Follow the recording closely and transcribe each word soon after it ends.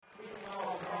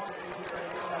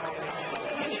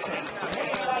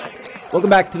Welcome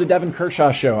back to the Devon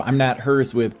Kershaw Show. I'm Nat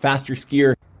Hers with Faster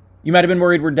Skier. You might have been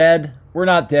worried we're dead. We're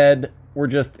not dead. We're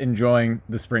just enjoying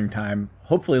the springtime,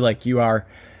 hopefully like you are.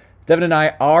 Devon and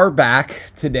I are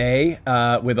back today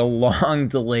with a long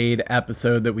delayed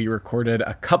episode that we recorded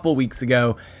a couple weeks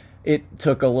ago. It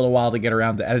took a little while to get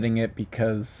around to editing it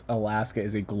because Alaska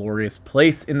is a glorious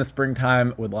place in the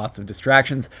springtime with lots of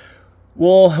distractions.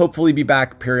 We'll hopefully be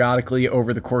back periodically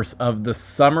over the course of the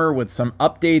summer with some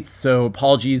updates, so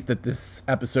apologies that this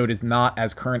episode is not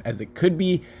as current as it could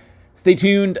be. Stay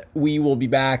tuned. We will be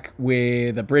back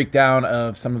with a breakdown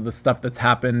of some of the stuff that's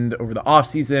happened over the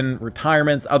off-season,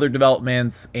 retirements, other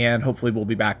developments, and hopefully we'll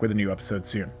be back with a new episode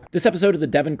soon. This episode of the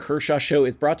Devon Kershaw Show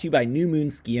is brought to you by New Moon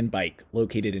Ski and Bike,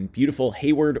 located in beautiful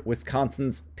Hayward,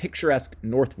 Wisconsin's picturesque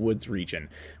North Woods region,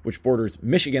 which borders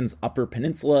Michigan's Upper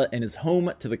Peninsula and is home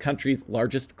to the country's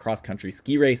largest cross-country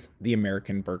ski race, the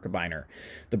American Birkebeiner.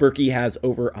 The Birkie has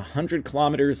over 100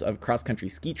 kilometers of cross-country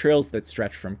ski trails that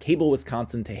stretch from Cable,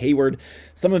 Wisconsin to Hayward.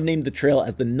 Some have named the trail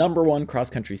as the #1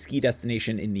 cross-country ski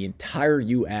destination in the entire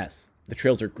U.S. The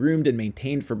trails are groomed and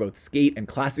maintained for both skate and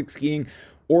classic skiing,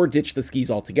 or ditch the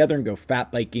skis altogether and go fat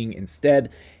biking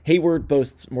instead. Hayward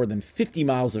boasts more than 50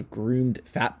 miles of groomed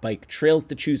fat bike trails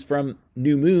to choose from.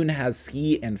 New Moon has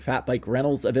ski and fat bike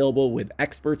rentals available with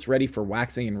experts ready for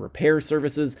waxing and repair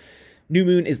services. New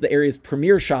Moon is the area's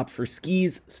premier shop for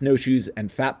skis, snowshoes,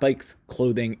 and fat bikes,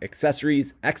 clothing,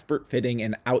 accessories, expert fitting,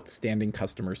 and outstanding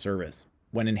customer service.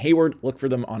 When in Hayward, look for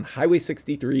them on Highway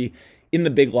 63 in the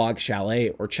Big Log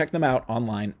Chalet, or check them out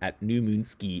online at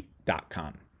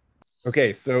newmoonski.com.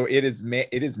 Okay, so it is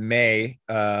May.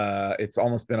 It's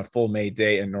almost been a full May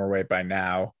day in Norway by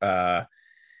now. When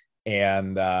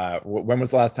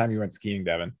was the last time you went skiing,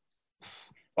 Devon?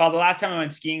 Well, the last time I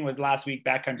went skiing was last week,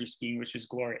 backcountry skiing, which was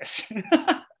glorious,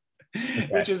 Okay.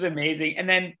 which was amazing. And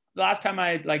then the last time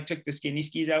I took the skinny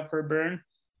skis out for a burn,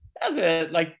 that was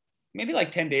maybe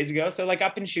 10 days ago. So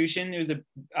up in Shushan,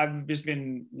 I've just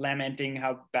been lamenting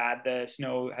how bad the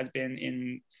snow has been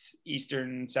in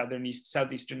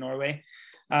southeastern Norway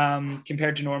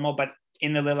compared to normal. But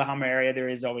in the Lillehammer area, there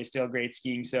is always still great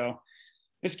skiing. So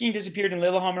the skiing disappeared in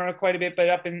Lillehammer quite a bit, but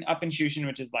up in Shushan,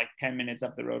 which is 10 minutes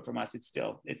up the road from us, it's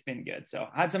been good. So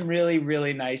I had some really,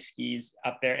 really nice skis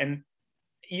up there. And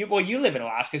you live in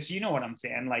Alaska, so you know what I'm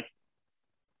saying.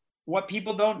 What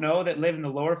people don't know that live in the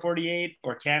lower 48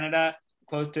 or Canada,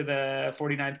 close to the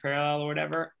 49th parallel or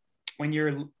whatever, when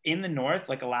you're in the north,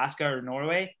 like Alaska or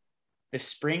Norway, the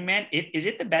spring, man, is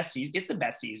it the best season? It's the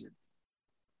best season.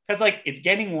 Because it's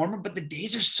getting warmer, but the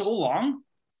days are so long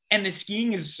and the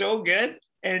skiing is so good.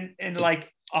 And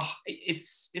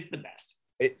it's the best.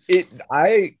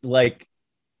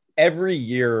 Every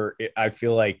year, I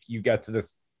feel like you get to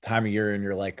this time of year and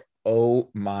you're like,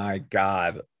 oh my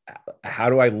God, how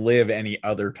do I live any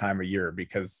other time of year?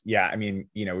 Because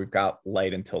we've got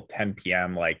light until 10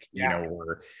 p.m.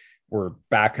 We're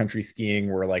backcountry skiing,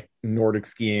 we're Nordic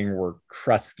skiing, we're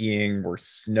crust skiing, we're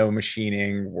snow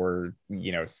machining, we're,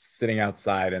 sitting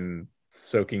outside and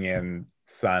soaking in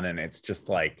sun. And it's just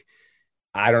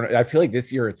I don't know. I feel like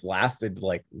this year it's lasted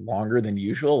longer than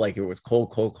usual. It was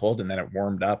cold, and then it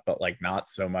warmed up, but not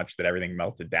so much that everything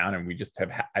melted down. And we just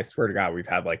I swear to God, we've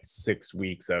had 6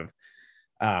 weeks of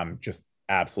just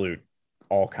absolute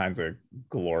all kinds of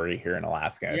glory here in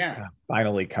Alaska. It's kind of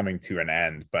finally coming to an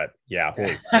end, but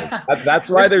holy smokes.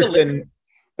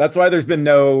 That's why there's been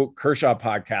no Kershaw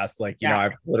podcast.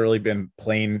 I've literally been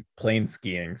plain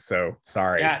skiing. So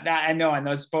sorry. Yeah, I know. And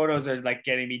those photos are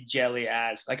getting me jelly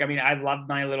ass. I love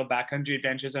my little backcountry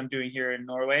adventures I'm doing here in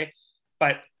Norway,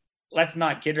 but let's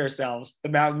not kid ourselves. The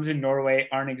mountains in Norway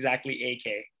aren't exactly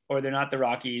AK, or they're not the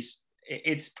Rockies.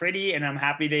 It's pretty, and I'm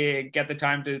happy to get the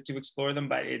time to explore them,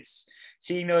 but it's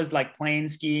seeing those plain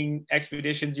skiing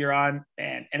expeditions you're on.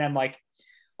 And I'm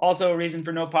also a reason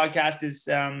for no podcast is,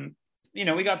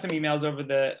 we got some emails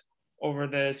over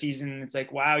the season. It's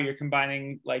wow, you're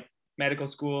combining medical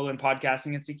school and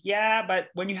podcasting. It's yeah, but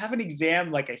when you have an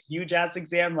exam, a huge ass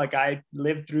exam, I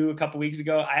lived through a couple weeks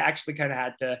ago, I actually kind of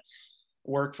had to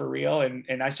work for real,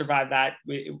 and I survived that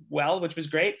well, which was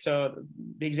great. So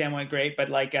the exam went great,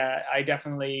 but I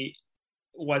definitely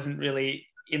wasn't really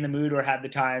in the mood or had the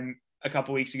time a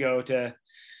couple weeks ago to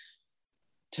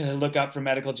look up for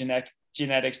medical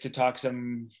genetics to talk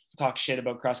shit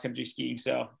about cross-country skiing.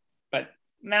 So, but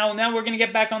now we're going to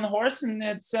get back on the horse, and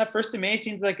it's 1st of May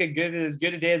seems like as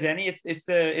good a day as any. It's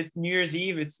New Year's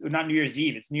Eve. It's not New Year's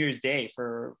Eve. It's New Year's Day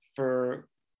for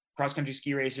cross-country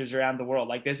ski racers around the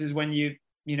world. This is when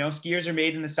skiers are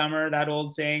made in the summer, that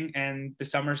old saying, and the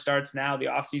summer starts now. The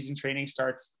off-season training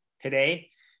starts today.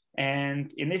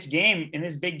 And in this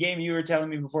big game, you were telling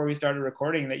me before we started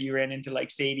recording that you ran into like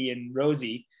Sadie and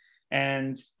Rosie.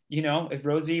 And, you know, if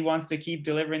Rosie wants to keep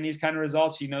delivering these kind of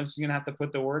results, she knows she's going to have to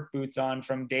put the work boots on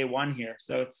from day one here.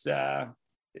 So it's,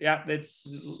 it's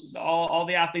all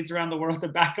the athletes around the world are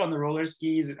back on the roller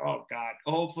skis. And, oh God,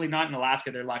 hopefully not in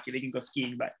Alaska. They're lucky they can go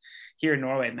skiing, but here in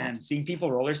Norway, man, seeing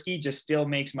people roller ski just still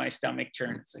makes my stomach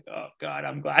churn. It's like, oh God,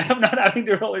 I'm glad I'm not having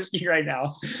to roller ski right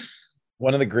now.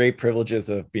 One of the great privileges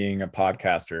of being a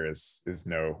podcaster is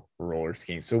no roller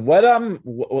skiing. So what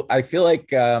I feel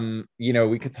like you know,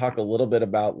 we could talk a little bit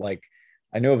about, like,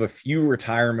 I know of a few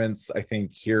retirements I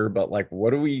think here, but like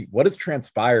what has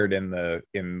transpired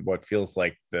in what feels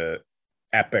like the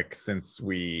epic since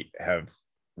we have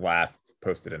last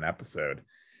posted an episode?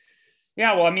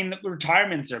 Yeah, well, I mean, the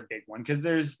retirements are a big one because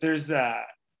there's I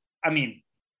mean,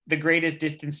 the greatest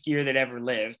distance skier that ever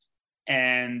lived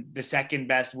and the second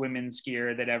best women's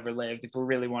skier that ever lived, if we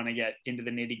really want to get into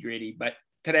the nitty gritty. But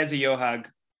Teresa Johaug,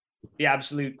 the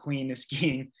absolute queen of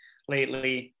skiing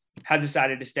lately, has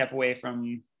decided to step away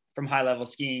from high level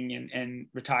skiing and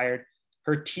retired.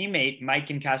 Her teammate,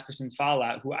 Maiken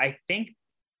Kaspersen-Fala, who I think,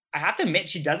 I have to admit,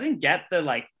 she doesn't get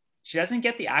the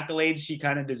accolades she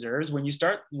kind of deserves. When you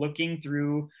start looking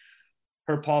through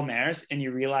her palmarès and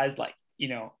you realize, like, you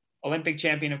know, Olympic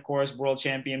champion, of course, world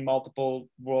champion, multiple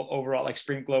world overall, like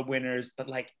sprint globe winners, but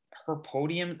like her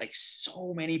podium, like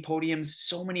so many podiums,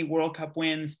 so many World Cup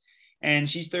wins. And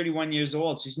she's 31 years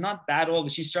old. She's not that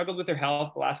old. She struggled with her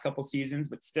health the last couple of seasons,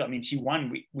 but still, I mean, she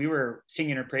won. We were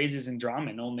singing her praises in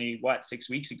Drammen only 6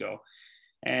 weeks ago.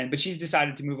 But she's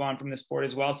decided to move on from the sport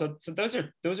as well. So those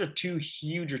are two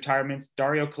huge retirements.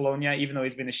 Dario Colonia, even though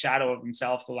he's been a shadow of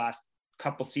himself the last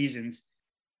couple seasons,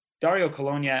 Dario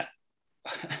Colonia,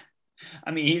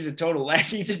 I mean, he's a total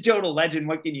legend. He's a total legend.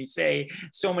 What can you say?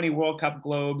 So many World Cup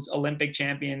globes, Olympic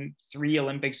champion, 3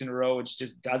 Olympics in a row, which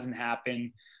just doesn't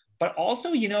happen. But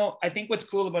also, you know, I think what's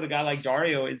cool about a guy like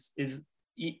Dario is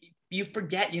you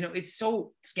forget, you know, it's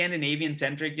so Scandinavian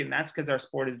centric, and that's because our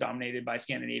sport is dominated by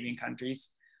Scandinavian countries.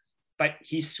 But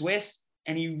he's Swiss,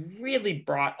 and he really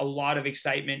brought a lot of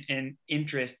excitement and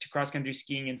interest to cross-country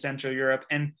skiing in Central Europe.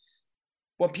 And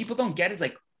what people don't get is,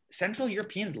 like, Central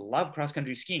Europeans love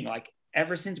cross-country skiing. Like,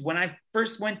 ever since when I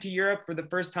first went to Europe for the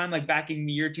first time, like back in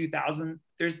the year 2000,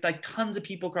 there's like tons of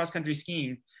people cross-country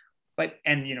skiing.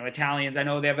 And, you know, Italians, I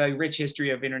know they have a rich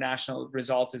history of international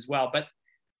results as well.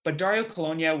 But Dario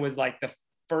Colonia was like the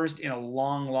first in a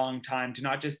long, long time to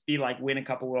not just be like win a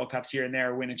couple World Cups here and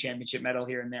there, win a championship medal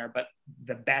here and there, but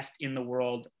the best in the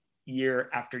world year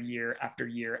after year after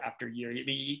year after year.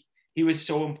 He was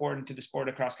so important to the sport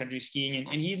of cross-country skiing,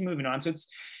 and he's moving on. So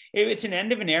it's an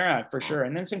end of an era for sure.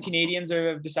 And then some Canadians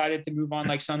have decided to move on,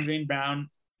 like Sandrine Brown.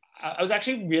 I was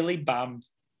actually really bummed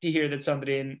to hear that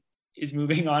Sandrine is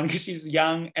moving on because she's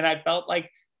young. And I felt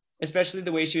like, especially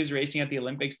the way she was racing at the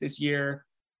Olympics this year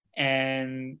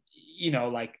and, you know,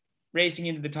 like racing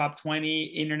into the top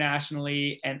 20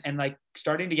 internationally and like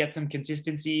starting to get some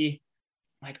consistency,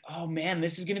 like, oh man,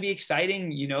 this is going to be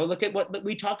exciting. You know, look at what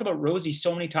we talk about Rosie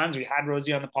so many times. We had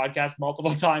Rosie on the podcast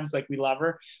multiple times. Like, we love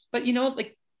her, but you know,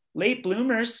 like late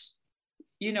bloomers,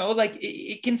 you know, like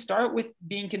it can start with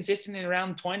being consistent in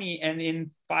around 20. And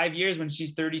in 5 years, when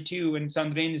she's 32 and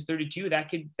Sandrine is 32, that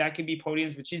could be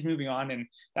podiums, but she's moving on, and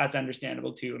that's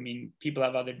understandable too. I mean, people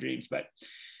have other dreams, but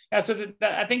yeah, so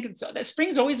I think that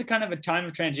spring's always a kind of a time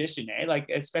of transition, like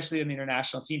especially in the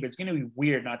international scene. But it's going to be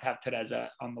weird not to have Teresa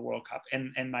on the World Cup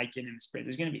and Maiken in the sprint.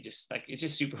 It's going to be just like, it's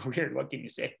just super weird. What can you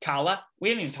say? Kala, we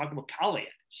haven't even talked about Kala yet.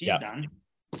 She's done.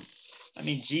 I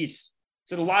mean, geez.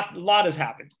 So a lot has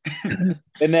happened.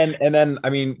 and then I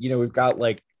mean, you know, we've got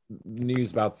like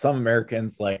news about some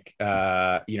Americans, like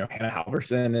you know, Hannah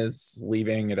Halverson is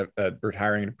leaving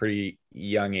retiring at a pretty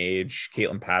young age.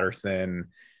 Caitlin Patterson,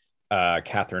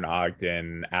 Catherine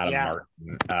Ogden, Adam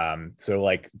Martin. So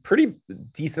like pretty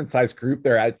decent sized group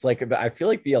there. It's like, I feel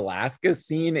like the Alaska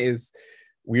scene is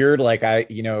weird. Like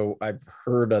I've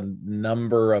heard a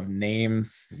number of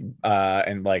names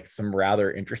and like some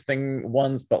rather interesting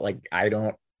ones, but like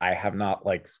I have not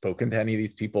like spoken to any of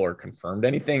these people or confirmed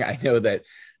anything. I know that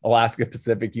Alaska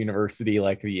Pacific University,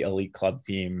 like the elite club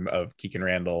team of Keegan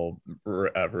Randall,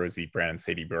 Rosie Brand,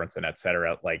 Sadie Bjornson, et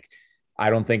cetera, like I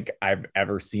don't think I've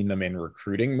ever seen them in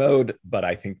recruiting mode, but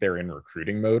I think they're in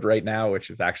recruiting mode right now,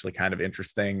 which is actually kind of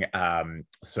interesting.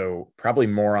 So probably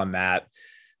more on that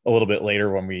a little bit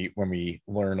later when we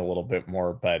learn a little bit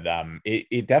more. But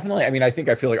it definitely, I mean, I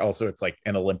feel like also it's like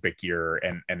an Olympic year,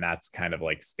 and that's kind of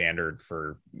like standard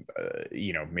for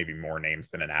you know, maybe more names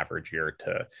than an average year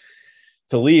to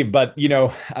to leave. But,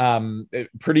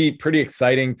 pretty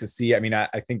exciting to see. I mean, I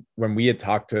think when we had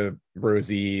talked to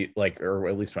Rosie, or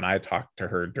at least when I talked to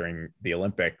her during the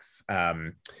Olympics,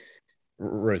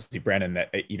 Rosie Brennan,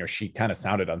 that, she kind of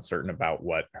sounded uncertain about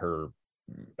what her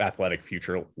athletic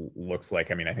future looks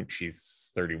like. I mean, I think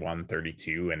she's 31,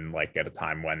 32, and at a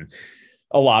time when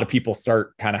a lot of people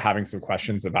start kind of having some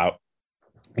questions about,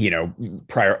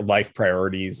 life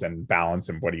priorities and balance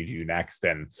and what do you do next.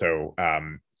 And so,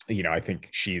 I think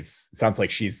sounds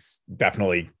like she's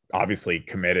definitely obviously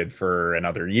committed for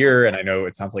another year. And I know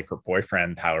it sounds like her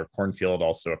boyfriend, Tyler Cornfield,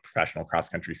 also a professional cross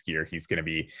country skier, he's going to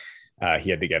be, he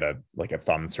had to get a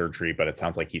thumb surgery, but it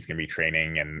sounds like he's going to be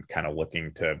training and kind of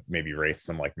looking to maybe race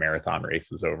some marathon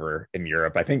races over in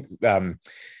Europe. I think,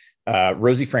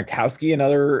 Rosie Frankowski,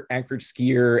 another Anchorage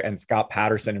skier, and Scott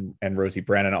Patterson and Rosie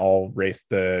Brennan all raced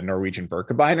the Norwegian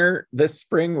Birkebeiner this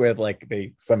spring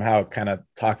they somehow kind of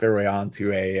talked their way on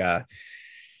to a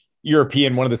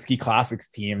European, one of the ski classics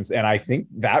teams. And I think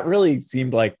that really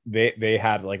seemed like they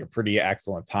had a pretty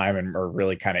excellent time and are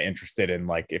really kind of interested in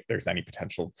if there's any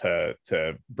potential to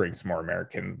bring some more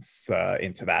Americans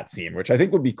into that scene, which I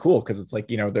think would be cool. Cause it's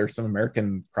there's some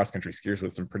American cross country skiers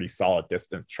with some pretty solid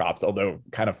distance chops, although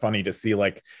kind of funny to see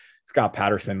Scott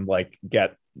Patterson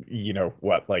get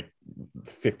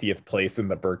 50th place in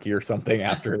the Berkey or something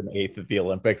after an 8th at the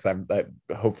Olympics.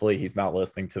 Hopefully he's not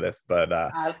listening to this, but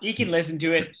you can listen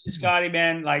to it, Scotty,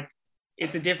 man.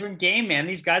 It's a different game, man.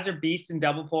 These guys are beasts in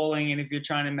double poling, and if you're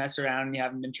trying to mess around and you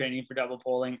haven't been training for double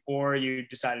poling, or you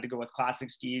decided to go with classic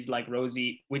skis like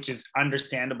Rosie, which is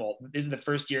understandable. This is the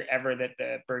first year ever that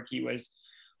the Berkey was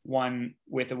won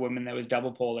with a woman that was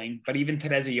double poling, but even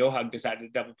Teresa Johaug decided to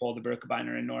double pole the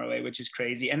Birkebeiner in Norway, which is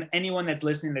crazy. And anyone that's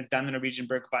listening that's done the Norwegian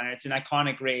Birkebeiner, it's an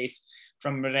iconic race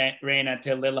from Reina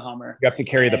to Lillehammer. You have to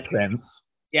carry the prince.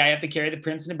 Yeah, you have to carry the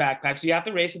prince in a backpack. So you have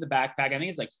to race with a backpack. I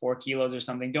think it's 4 kilos or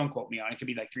something. Don't quote me on it. It could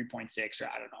be 3.6 or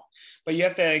I don't know. But you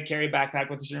have to carry a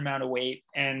backpack with a certain amount of weight.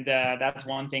 And that's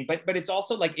one thing. But it's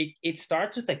also it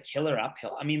starts with a killer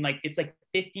uphill. I mean, it's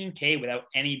 15K without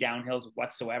any downhills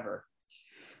whatsoever.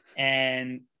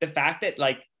 And the fact that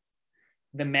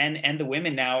the men and the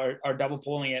women now are double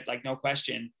poling it, no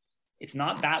question. It's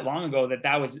not that long ago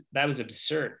that was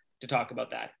absurd to talk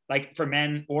about that. For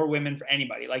men or women, for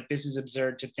anybody, this is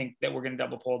absurd to think that we're going to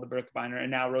double pole the Birkebeiner. And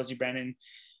now Rosie Brennan,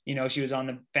 she was on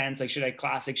the fence, should I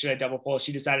classic? Should I double pole?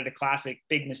 She decided a classic,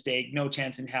 big mistake, no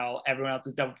chance in hell. Everyone else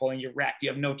is double poling, you're wrecked. You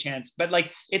have no chance. But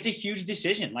it's a huge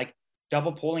decision,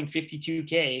 double poling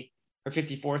 52K or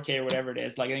 54K or whatever it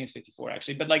is. I think it's 54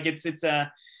 actually, but it's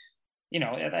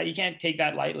you can't take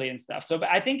that lightly and stuff. So, but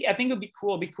I think it would be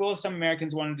cool. It'd be cool if some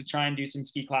Americans wanted to try and do some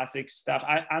ski classics stuff.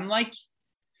 I'm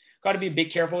got to be a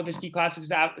bit careful with the ski classics.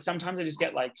 Sometimes I just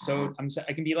get I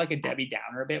can be a Debbie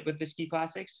Downer a bit with the ski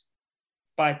classics,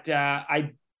 but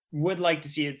I would like to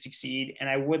see it succeed. And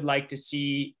I would like to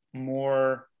see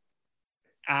more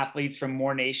athletes from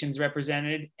more nations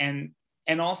represented. And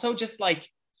also just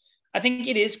I think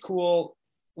it is cool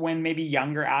when maybe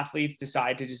younger athletes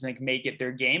decide to just make it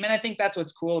their game. And I think that's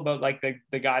what's cool about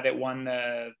the guy that won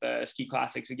the ski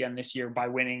classics again this year by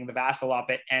winning the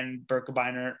Vasaloppet and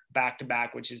Birkebeiner back to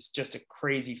back, which is just a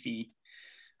crazy feat.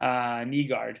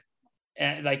 Nygaard.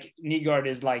 And Nygaard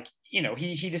is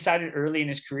he decided early in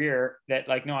his career that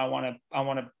no, I want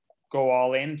to go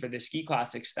all in for the ski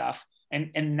classic stuff.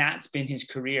 And that's been his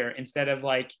career instead of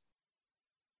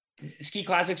ski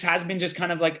classics has been just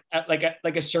kind of like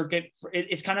a circuit.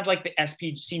 It's kind of like the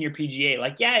SP senior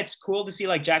PGA. Yeah, it's cool to see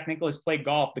Jack Nicklaus play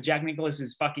golf, but Jack Nicklaus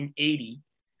is fucking 80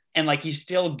 and he's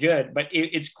still good. But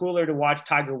it's cooler to watch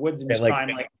Tiger Woods in his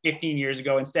prime 15 years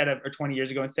ago or 20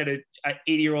 years ago instead of an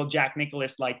 80-year-old Jack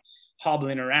Nicklaus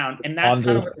hobbling around. And that's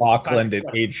kind of Auckland at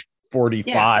age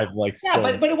 45.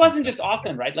 But it wasn't just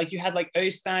Auckland, right? You had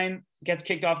Oystein gets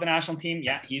kicked off the national team.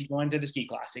 Yeah, he's going to the ski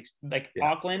classics.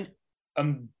 Auckland.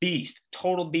 Beast,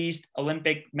 total beast,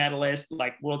 Olympic medalist,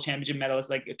 world championship medalist,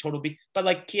 a total beast.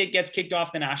 But kid gets kicked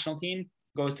off the national team,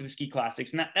 goes to the ski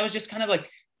classics. And that was just kind of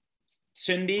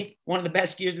Sundby, one of the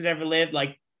best skiers that ever lived,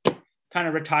 kind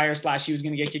of retire / he was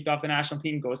going to get kicked off the national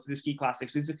team, goes to the ski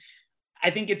classics.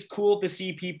 I think it's cool to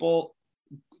see people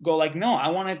go no, I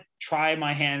want to try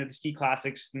my hand at the ski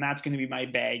classics. And that's going to be my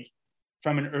bag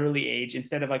from an early age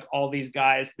instead of all these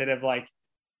guys that have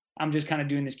I'm just kind of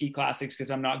doing the ski classics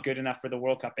because I'm not good enough for the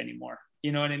World Cup anymore.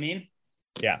 You know what I mean?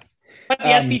 Yeah. But the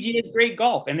SPG is great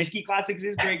golf and the ski classics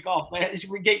is great golf.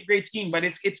 We get great skiing, but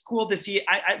it's cool to see.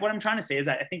 What I'm trying to say is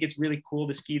I think it's really cool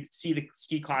to see the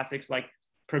ski classics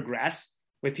progress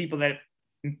with people that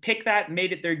pick that,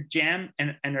 made it their jam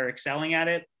and are excelling at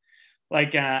it.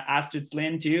 like Astrid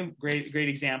Slin too. Great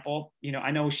example. You know,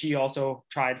 I know she also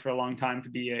tried for a long time to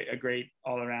be a great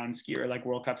all around skier, like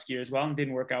World Cup skier as well, and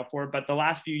didn't work out for her. But the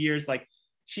last few years, like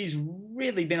she's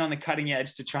really been on the cutting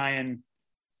edge to try and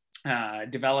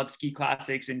develop ski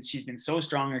classics, and she's been so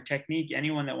strong. Her technique,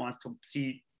 anyone that wants to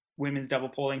see women's double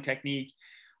poling technique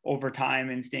over time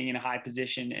and staying in a high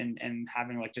position and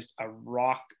having like just a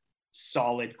rock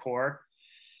solid core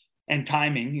and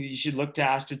timing, you should look to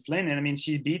Astrid Slin. And I mean,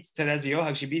 she beats Therese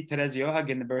Johaug. She beat Therese Johaug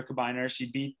in the Birkebeiner. She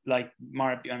beat like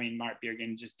Marit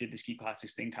Bjergen just did the ski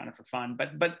classics thing kind of for fun.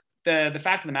 But the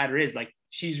fact of the matter is, like,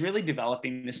 she's really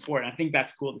developing the sport. And I think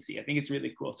that's cool to see. I think it's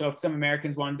really cool. So if some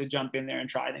Americans wanted to jump in there and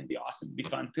try, then it'd be awesome. It'd be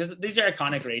fun. Because these are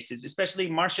iconic races, especially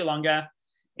Marcialonga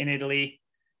in Italy,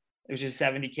 which is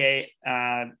 70K,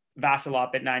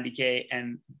 Vassalop at 90K,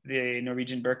 and the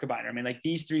Norwegian Birkebeiner. I mean, like,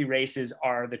 these three races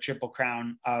are the triple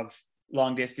crown of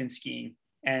long distance skiing.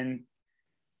 And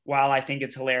while I think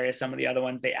it's hilarious, some of the other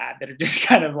ones they add that are just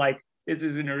kind of like, this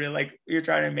isn't a real, like, you're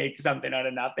trying to make something out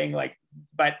of nothing. Like,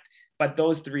 but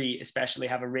those three especially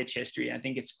have a rich history. And I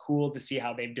think it's cool to see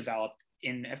how they've developed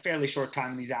in a fairly short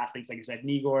time. These athletes, like I said,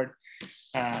 Nygård,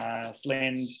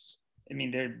 Slind, I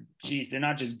mean, they're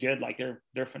not just good, like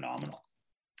they're phenomenal.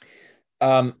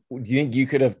 Do you think you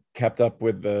could have kept up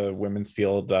with the women's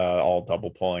field all double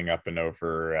pulling up and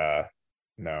over?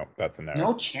 No, that's a no.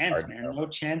 No chance, man. No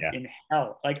chance in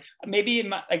hell. Like, maybe in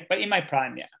my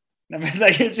prime, yeah.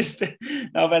 Like, it's just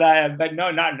no, but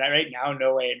no, not right now.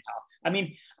 No way in hell. I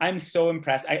mean, I'm so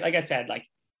impressed. Like I said, like,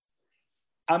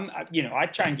 I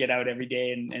try and get out every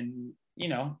day and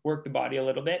work the body a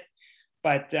little bit,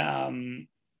 but I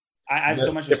have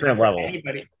so much respect for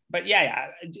anybody. But yeah,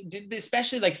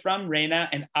 especially like from Reina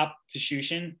and up to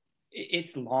Shushin,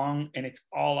 it's long and it's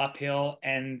all uphill,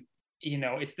 and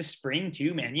it's the spring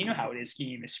too, man. You know how it is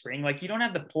skiing in the spring. Like, you don't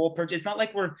have the pole perch. It's not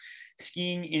like we're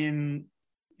skiing in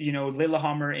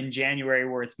Lillehammer in January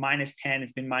where it's -10.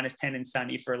 It's been -10 and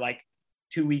sunny for like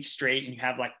 2 weeks straight, and you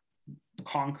have like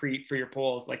concrete for your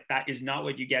poles. Like, that is not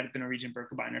what you get at the Norwegian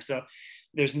Birkebeiner. So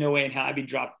there's no way in how I'd be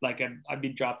dropped like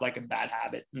a bad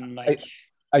habit. And like,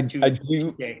 I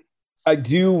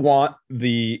do want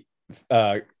the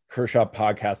Kershaw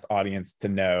podcast audience to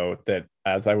know that,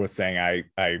 as I was saying,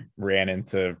 I ran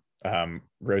into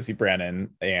Rosie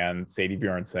Brennan and Sadie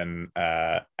Bjornsson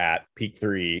at Peak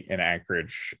 3 in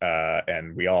Anchorage,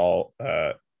 and we all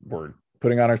were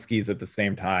putting on our skis at the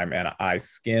same time, and I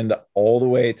skinned all the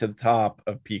way to the top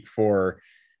of Peak 4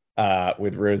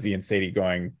 with Rosie and Sadie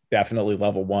going definitely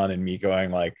level 1 and me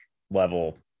going like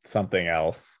level something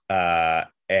else,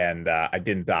 and I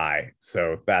didn't die.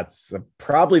 So that's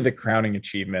probably the crowning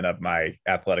achievement of my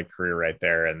athletic career right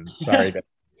there. And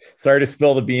sorry to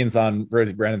spill the beans on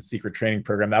Rosie Brennan's secret training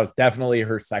program. That was definitely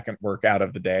her second workout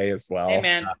of the day as well. Hey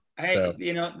man,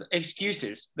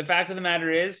 excuses. The fact of the matter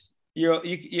is,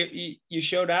 you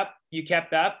showed up, you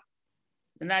kept up,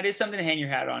 and that is something to hang your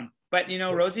hat on. But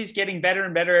Rosie's getting better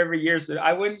and better every year, so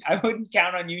I wouldn't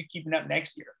count on you keeping up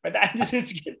next year. But I'm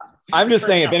just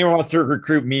saying, if anyone wants to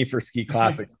recruit me for ski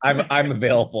classics, I'm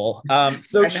available.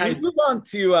 So should we move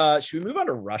on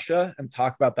to Russia and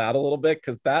talk about that a little bit,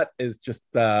 because that is just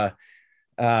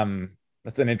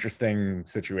that's an interesting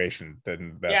situation.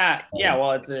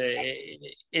 Well,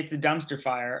 it's a dumpster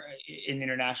fire in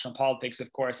international politics,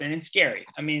 of course, and it's scary.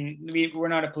 I mean, we're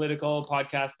not a political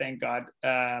podcast, thank God,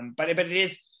 but it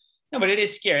is. No, but it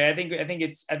is scary. I think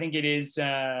it is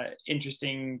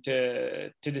interesting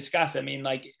to discuss. I mean,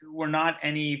 like, we're not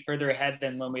any further ahead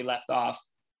than when we left off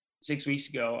 6 weeks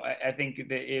ago. I think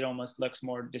that it almost looks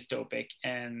more dystopic,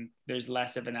 and there's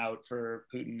less of an out for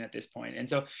Putin at this point. And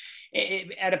so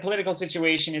at a political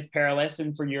situation, it's perilous.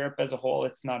 And for Europe as a whole,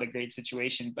 it's not a great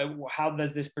situation. But how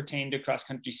does this pertain to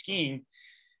cross-country skiing?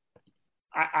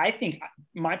 I think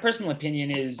my personal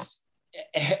opinion is,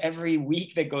 every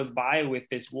week that goes by with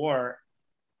this war,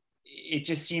 it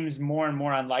just seems more and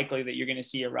more unlikely that you're going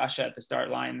to see a Russia at the start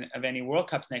line of any World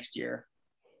Cups next year.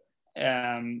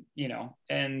 And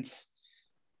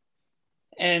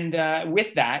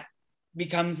with that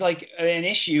becomes like an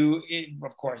issue.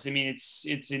 Of course, I mean,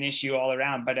 it's an issue all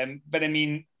around, but I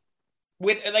mean,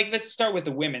 let's start with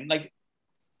the women. Like,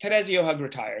 Therese Johaug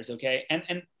retires, okay?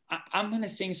 And I'm going to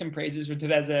sing some praises for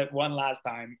Therese one last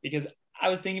time, because I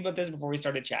was thinking about this before we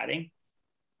started chatting.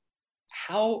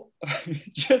 How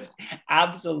just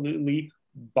absolutely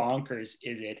bonkers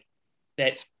is it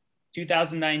that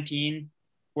 2019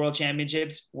 World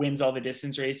Championships wins all the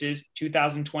distance races,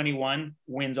 2021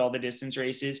 wins all the distance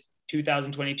races,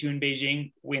 2022 in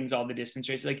Beijing wins all the distance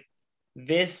races. Like,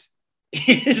 this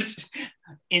is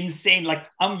insane. Like,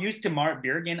 I'm used to Marit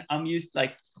Bjergen. I'm used,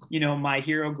 like, my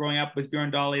hero growing up was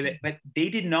Bjorn Dahle, but they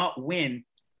did not win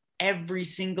every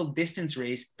single distance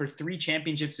race for 3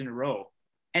 championships in a row.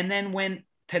 And then when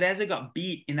Teresa got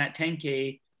beat in that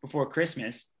 10K before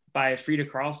Christmas by Frida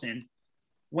Karlsson,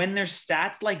 when there's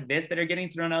stats like this that are getting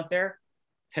thrown out there,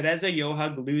 Teresa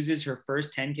Johaug loses her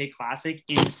first 10K classic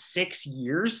in 6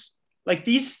 years. Like,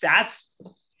 these stats,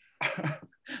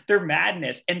 they're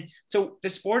madness. And so the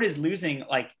sport is losing,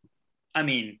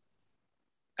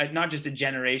 not just a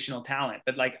generational talent,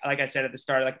 but like I said at the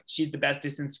start, like, she's the best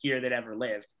distance skier that ever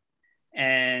lived,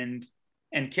 and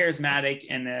charismatic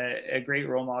and a great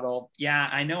role model. Yeah,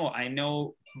 I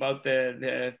know about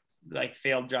the like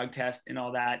failed drug test and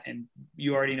all that, and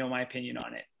you already know my opinion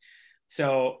on it.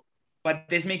 So, but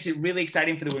this makes it really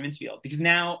exciting for the women's field, because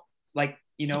now,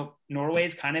 Norway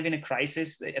is kind of in a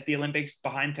crisis at the Olympics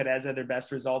behind Teresa. Their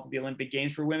best result at the Olympic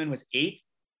Games for women was 8th,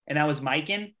 and that was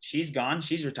Maiken. She's gone.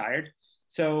 She's retired.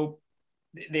 So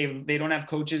they don't have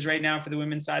coaches right now for the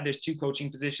women's side. There's 2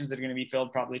 coaching positions that are going to be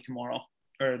filled probably tomorrow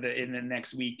or in the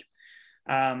next week.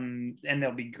 And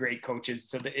they'll be great coaches.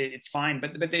 So it's fine,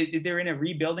 but they're in a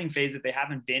rebuilding phase that they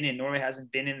haven't been in. Norway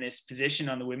hasn't been in this position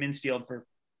on the women's field for,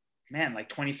 like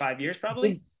 25 years,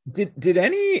 probably. Did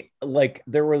any, like,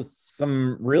 there was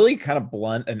some really kind of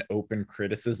blunt and open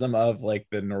criticism of like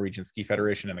the Norwegian Ski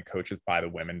Federation and the coaches by the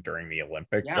women during the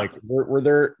Olympics. Yeah. Like, were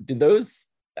there, did those,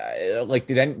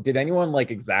 did anyone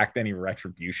like exact any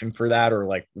retribution for that, or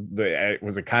like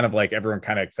was it kind of like everyone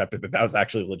kind of accepted that was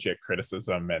actually legit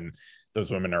criticism and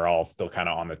those women are all still kind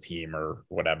of on the team or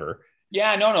whatever?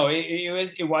 Yeah, no,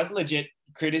 it was legit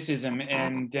criticism,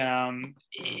 and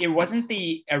it wasn't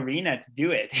the arena to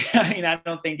do it. I mean, I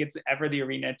don't think it's ever the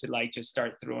arena to like just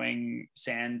start throwing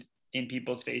sand in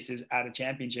people's faces at a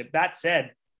championship. That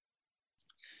said,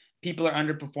 people are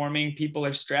underperforming, people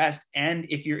are stressed. And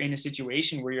if you're in a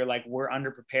situation where you're like, we're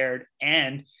underprepared,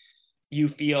 and you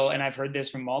feel, and I've heard this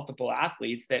from multiple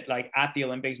athletes, that like at the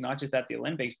Olympics, not just at the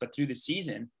Olympics, but through the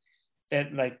season,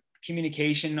 that like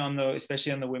communication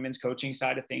especially on the women's coaching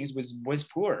side of things was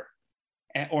poor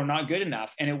or not good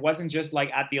enough. And it wasn't just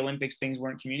like at the Olympics, things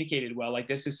weren't communicated well. Like,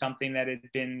 this is something that had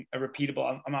been a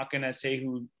repeatable, I'm not going to say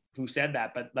who said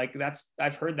that, but like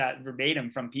I've heard that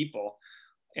verbatim from people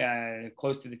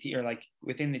close to the team or like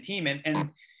within the team.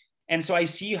 And so I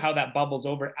see how that bubbles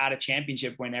over at a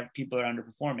championship whenever people are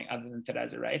underperforming, other than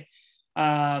Teresa, right?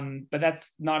 But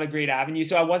that's not a great avenue.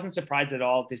 So I wasn't surprised at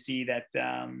all to see that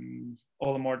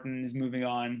Ola Morten is moving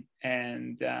on.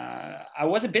 And I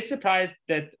was a bit surprised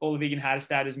that Ole Vigen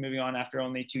Hadestad is moving on after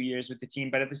only 2 years with the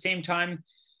team. But at the same time,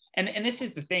 and this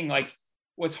is the thing, like,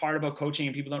 what's hard about coaching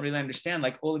and people don't really understand,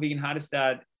 like Ole Vigen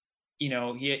Hadestad,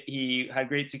 he had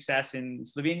great success in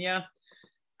Slovenia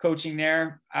coaching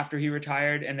there after he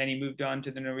retired, and then he moved on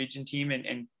to the Norwegian team.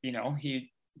 And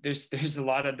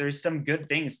there's some good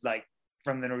things like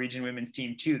from the Norwegian women's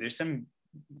team too. There's some,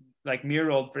 like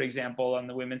Myrhold, for example, on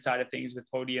the women's side of things with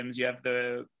podiums. You have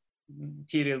the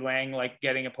Tiril Wang like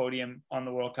getting a podium on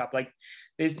the World Cup, like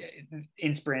this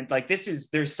in sprint. Like,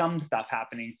 there's some stuff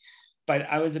happening. But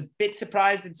I was a bit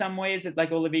surprised in some ways that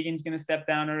like Ole Vigen's going to step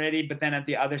down already. But then at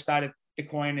the other side of the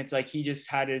coin, it's like he just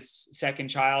had his second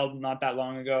child not that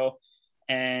long ago,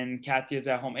 and Katja's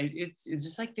at home. It's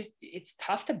just like this. It's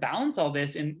tough to balance all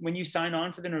this. And when you sign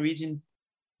on for the Norwegian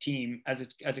team as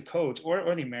a coach,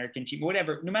 or the American team,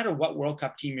 whatever, no matter what World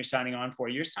Cup team you're signing on for,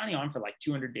 you're signing on for like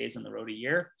 200 days on the road a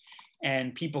year,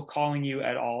 and people calling you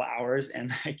at all hours,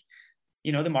 and like,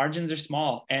 the margins are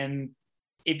small. And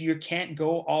if you can't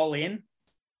go all in,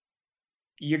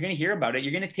 you're going to hear about it.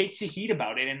 You're going to take the heat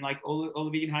about it. And like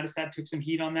Ole Vigen Hadestad took some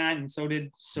heat on that. And so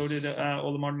did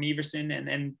Ole Morten Iversen.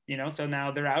 And so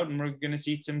now they're out, and we're going to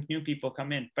see some new people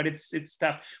come in, but it's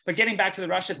tough. But getting back to the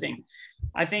Russia thing,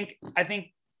 I think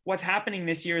what's happening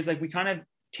this year is like, we kind of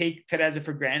take Teresa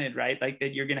for granted, right? Like,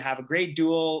 that you're going to have a great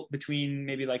duel between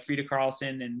maybe like Frida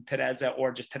Karlsson and Teresa,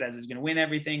 or just Teresa is going to win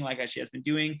everything like she has been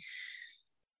doing.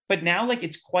 But now, like,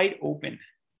 it's quite open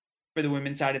for the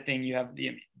women's side of thing. You have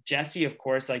Jessie, of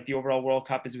course, like the overall World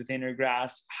Cup is within her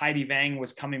grasp. Heidi Wang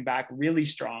was coming back really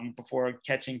strong before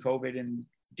catching COVID and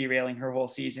derailing her whole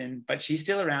season, but she's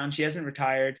still around. She hasn't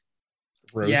retired.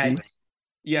 Rosie. Yeah,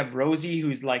 you have Rosie,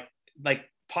 who's like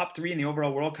top 3 in the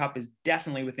overall World Cup is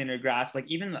definitely within her grasp. Like,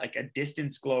 even like a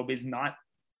distance globe is not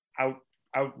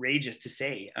outrageous to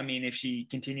say. I mean, if she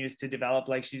continues to develop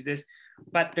like she's this,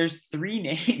 but there's 3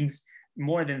 names,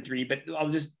 more than 3, but I'll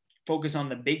just focus on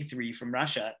the big 3 from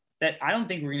Russia that I don't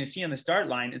think we're going to see on the start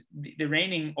line. It's the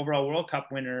reigning overall World Cup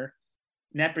winner,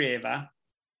 Neprieva.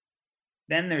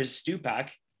 Then there's Stupak.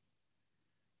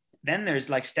 then there's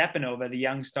like Stepanova, the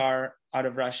young star out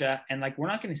of Russia, and like we're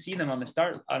not going to see them on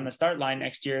the start line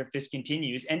next year if this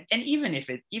continues. And even if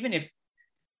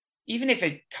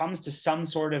it comes to some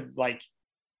sort of like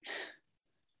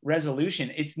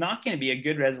resolution, it's not going to be a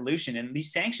good resolution, and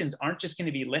these sanctions aren't just going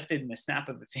to be lifted in the snap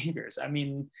of the fingers. I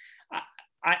mean,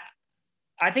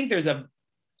 I think there's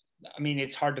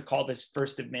it's hard to call this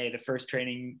 1st of May, the first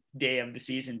training day of the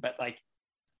season, but like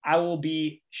I will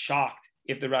be shocked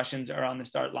if the Russians are on the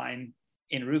start line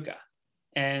in Ruka.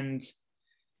 And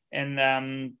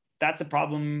that's a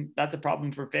problem. That's a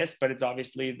problem for FIS, but it's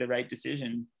obviously the right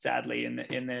decision, sadly, in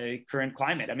the current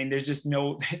climate. I mean, there's just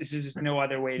no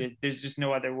other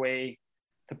way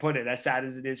to put it, as sad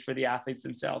as it is for the athletes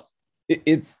themselves.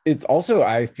 It's also,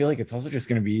 I feel like it's also just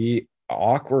going to be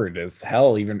awkward as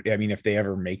hell. Even, I mean, if they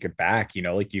ever make it back,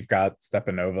 like you've got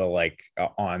Stepanova like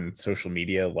on social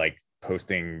media, like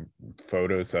posting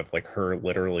photos of like her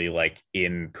literally like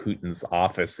in Putin's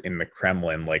office in the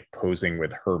Kremlin, like posing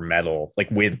with her medal, like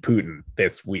with Putin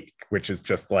this week, which is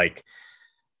just like,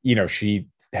 she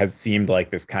has seemed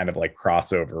like this kind of like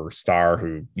crossover star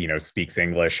who, speaks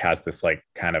English, has this like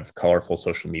kind of colorful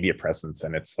social media presence.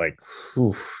 And it's like,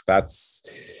 whew, that's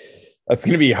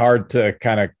going to be hard to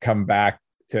kind of come back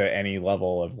to any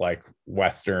level of like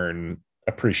Western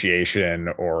appreciation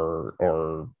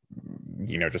or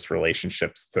just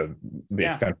relationships to the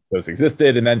extent those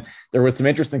existed. And then there was some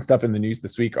interesting stuff in the news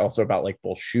this week also about like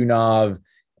Bolshunov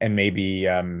and maybe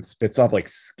Spitsov like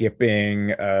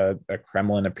skipping a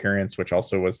Kremlin appearance, which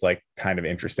also was like kind of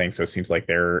interesting. So it seems like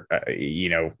they're,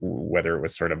 whether it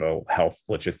was sort of a health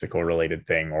logistical related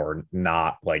thing or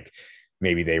not, like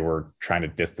maybe they were trying to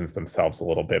distance themselves a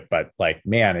little bit. But like,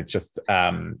 man, it just,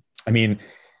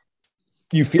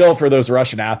 you feel for those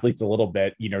Russian athletes a little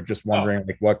bit, just wondering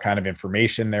like what kind of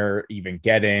information they're even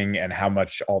getting and how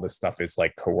much all this stuff is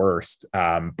like coerced.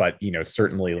 But,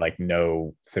 certainly like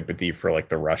no sympathy for like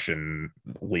the Russian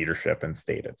leadership and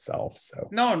state itself. So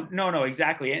no,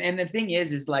 exactly. And the thing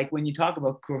is like when you talk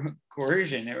about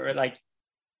coercion or like,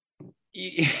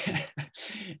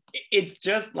 it's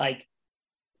just like,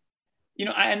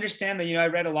 I understand that, I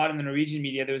read a lot in the Norwegian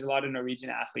media. There was a lot of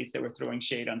Norwegian athletes that were throwing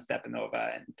shade on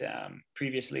Stepanova and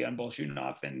previously on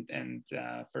Bolshunov and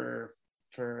for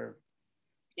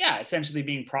essentially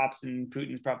being props in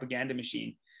Putin's propaganda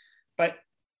machine. But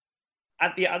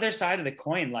at the other side of the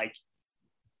coin, like,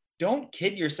 don't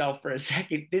kid yourself for a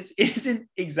second. This isn't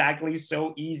exactly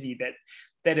so easy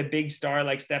that a big star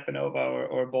like Stepanova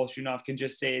or Bolshunov can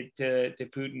just say to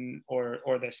Putin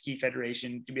or the ski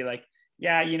federation to be like,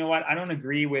 yeah, you know what? I don't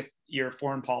agree with your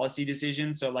foreign policy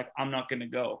decision. So like, I'm not going to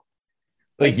go.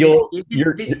 Like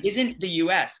this isn't the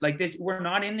US. Like this, we're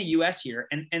not in the US here.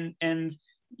 And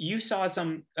you saw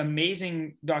some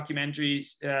amazing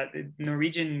documentaries,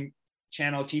 Norwegian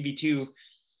channel TV2,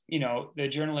 the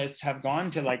journalists have gone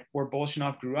to like where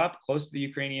Bolshunov grew up, close to the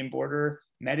Ukrainian border,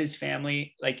 met his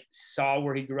family, like saw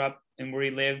where he grew up and where he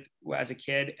lived as a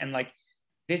kid. And like,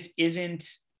 this isn't,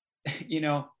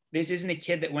 this isn't a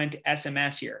kid that went to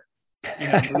SMS here,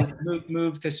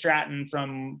 moved to Stratton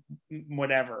from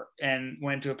whatever and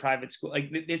went to a private school.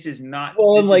 Like this is not.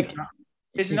 Well,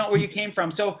 this is not where you came from.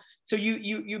 So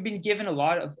you've been given a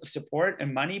lot of support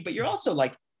and money, but you're also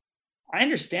like, I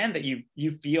understand that you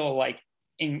feel like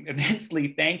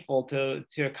immensely thankful to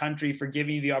a country for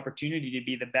giving you the opportunity to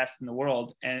be the best in the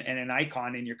world and an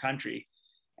icon in your country.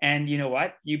 And you know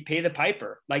what? You pay the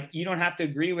piper. Like you don't have to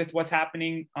agree with what's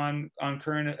happening on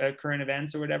current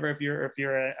events or whatever. If you're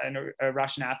a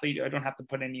Russian athlete, I don't have to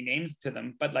put any names to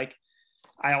them. But like,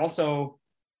 I also,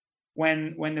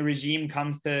 when the regime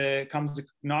comes to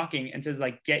knocking and says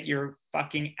like, get your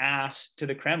fucking ass to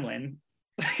the Kremlin,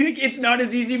 it's not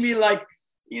as easy to be like,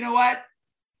 you know what?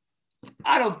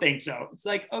 I don't think so. It's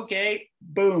like, okay,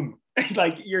 boom,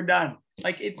 like you're done.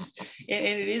 Like it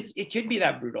could be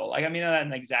that brutal. Like, I mean,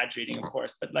 I'm exaggerating, of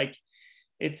course, but like,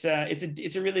 it's a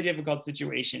really difficult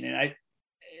situation. And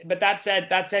but that said,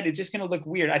 it's just going to look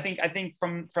weird. I think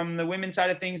from the women's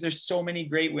side of things, there's so many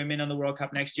great women on the World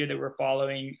Cup next year that we're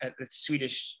following. The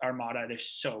Swedish Armada, they're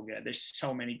so good. There's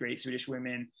so many great Swedish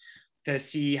women. To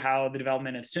see how the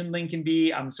development of Sundling can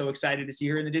be. I'm so excited to see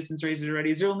her in the distance races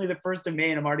already. It's only the 1st of May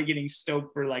and I'm already getting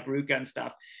stoked for like Ruka and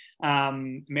stuff.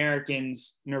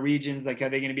 Americans, Norwegians, like, are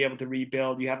they going to be able to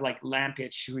rebuild? You have like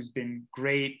Lampich, who's been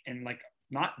great and like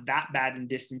not that bad in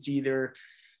distance either.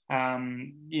 There's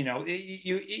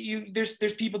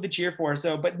people to cheer for.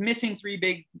 So, but missing 3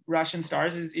 big Russian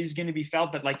stars is going to be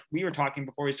felt. But like we were talking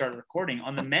before we started recording,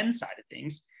 on the men's side of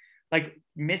things, like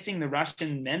missing the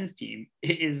Russian men's team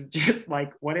is just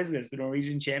like, what is this? The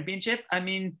Norwegian Championship? I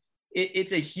mean,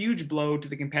 it's a huge blow to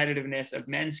the competitiveness of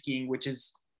men's skiing, which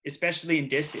is especially in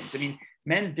distance. I mean,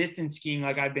 men's distance skiing,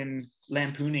 like I've been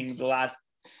lampooning the last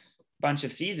bunch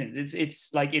of seasons.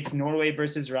 It's like it's Norway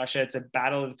versus Russia. It's a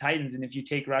battle of the Titans. And if you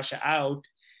take Russia out,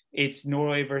 it's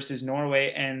Norway versus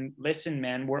Norway. And listen,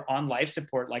 man, we're on life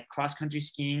support. Like cross country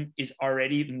skiing is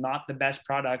already not the best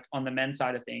product on the men's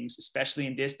side of things, especially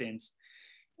in distance.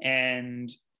 And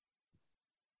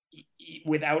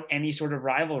without any sort of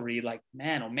rivalry, like,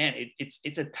 man, oh man,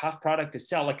 it's a tough product to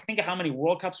sell. Like, think of how many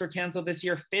World Cups were canceled this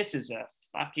year. FIS is a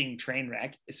fucking train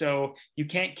wreck. So you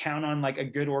can't count on like a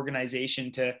good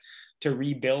organization to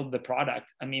rebuild the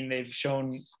product. I mean, they've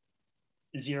shown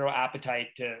zero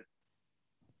appetite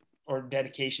or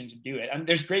dedication to do it. I mean,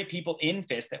 there's great people in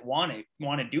FIS that want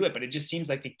to do it, but it just seems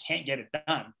like they can't get it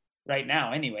done right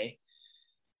now anyway.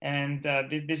 And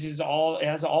this is all, it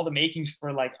has all the makings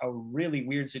for like a really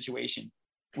weird situation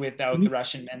without the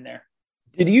Russian men there.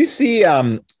 Did you see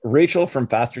Rachel from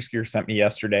Faster Skier sent me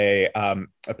yesterday?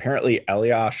 Apparently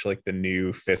Eliash, like the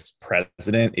new FIS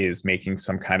president, is making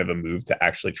some kind of a move to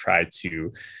actually try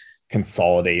to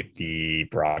consolidate the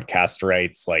broadcast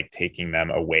rights, like taking them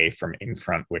away from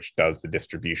Infront, which does the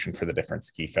distribution for the different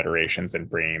ski federations, and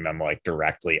bringing them like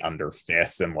directly under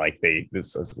FIS. And like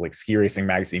this is like Ski Racing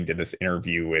Magazine did this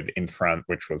interview with Infront,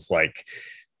 which was like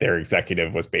their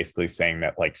executive was basically saying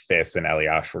that like FIS and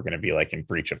Eliash were going to be like in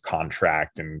breach of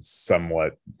contract and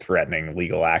somewhat threatening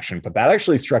legal action. But that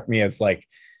actually struck me as like,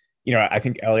 you know, I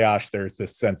think Eliash, there's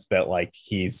this sense that like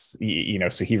he's, you know,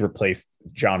 so he replaced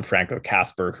Gianfranco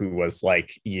Casper, who was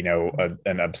like, you know,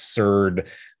 an absurd,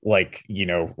 like, you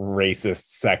know,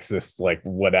 racist, sexist, like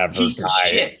whatever piece guy. Of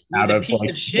shit. He's a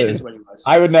piece of shit is what he was.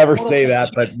 I would never say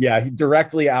that, but yeah, he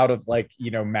directly out of like,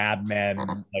 you know, Mad Men,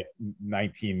 like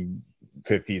 1950s,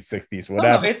 60s,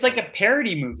 whatever. No, it's like a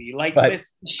parody movie. Like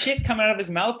this shit coming out of his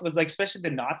mouth was like, especially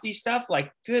the Nazi stuff.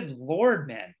 Like, good Lord,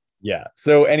 man. Yeah.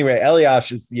 So anyway,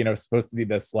 Eliash is, you know, supposed to be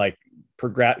this like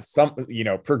progressive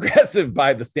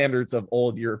by the standards of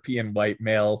old European white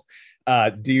males,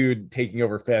 dude taking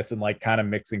over FIS and like kind of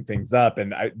mixing things up.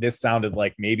 And this sounded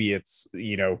like maybe it's,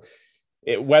 you know,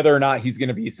 whether or not he's going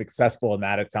to be successful in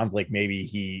that, it sounds like maybe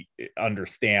he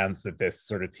understands that this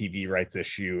sort of TV rights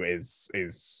issue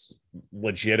is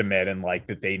legitimate, and like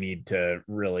that they need to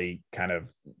really kind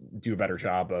of do a better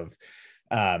job of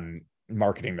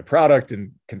marketing the product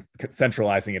and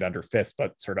centralizing it under FIS,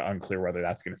 but sort of unclear whether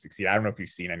that's going to succeed. I don't know if you've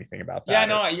seen anything about that. Yeah,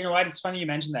 no, you know what? It's funny you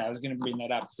mentioned that. I was going to bring that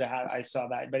up because I saw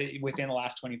that, but within the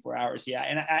last 24 hours. Yeah.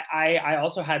 And I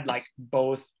also had like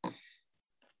both,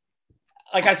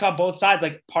 like I saw both sides.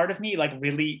 Like part of me like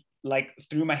really like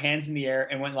threw my hands in the air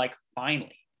and went like,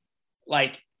 finally,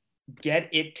 like get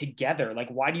it together. Like,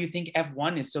 why do you think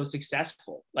F1 is so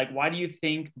successful? Like, why do you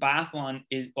think biathlon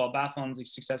is, well, biathlon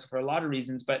is successful for a lot of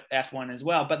reasons, but F1 as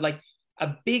well. But like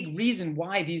a big reason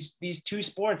why these two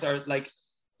sports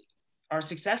are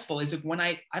successful is like when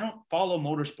I don't follow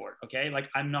motorsport. Okay. Like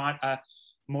I'm not a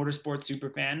motorsport super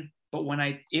fan, but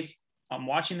if I'm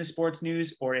watching the sports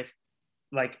news, or if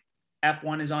like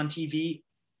F1 is on TV,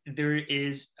 there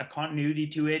is a continuity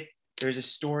to it. There's a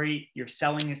story, you're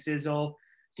selling a sizzle.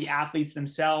 The athletes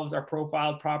themselves are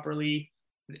profiled properly.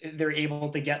 They're able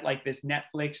to get like this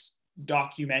Netflix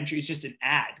documentary. It's just an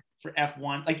ad for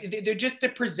F1. Like they're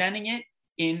presenting it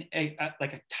in a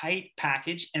tight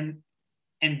package, and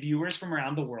viewers from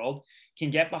around the world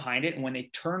can get behind it. And when they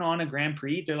turn on a Grand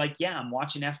Prix, they're like, yeah, I'm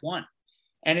watching F1.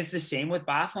 And it's the same with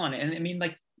biathlon. And I mean,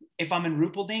 like if I'm in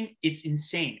Ruhpolding, it's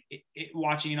insane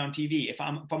watching it on TV. If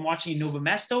I'm watching Nova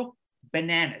Mesto,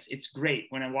 bananas. It's great.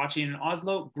 When I'm watching in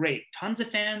Oslo, great. Tons of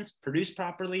fans, produced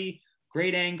properly,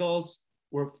 great angles.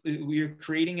 We're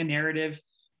creating a narrative.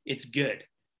 It's good.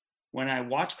 When I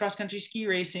watch cross-country ski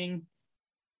racing,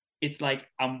 it's like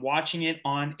I'm watching it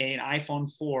on an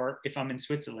iPhone 4 if I'm in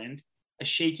Switzerland, a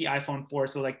shaky iPhone 4.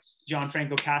 So like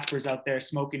Gianfranco Casper's out there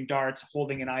smoking darts,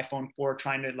 holding an iPhone 4,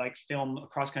 trying to like film a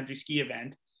cross-country ski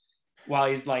event while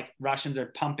he's like Russians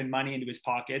are pumping money into his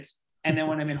pockets. And then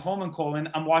when I'm in Holmenkollen,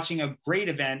 I'm watching a great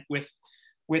event with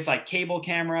like cable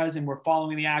cameras, and we're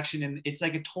following the action, and it's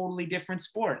like a totally different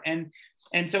sport. And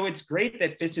so it's great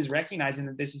that FIS is recognizing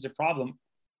that this is a problem.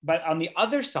 But on the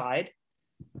other side,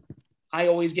 I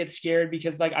always get scared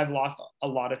because like I've lost a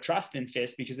lot of trust in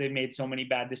FIS because they've made so many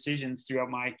bad decisions throughout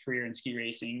my career in ski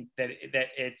racing that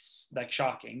it's like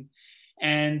shocking.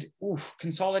 And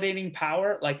consolidating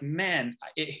power, like, man,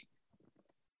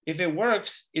 if it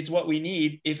works, it's what we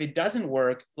need. If it doesn't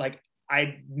work, like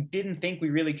I didn't think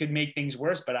we really could make things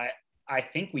worse, but I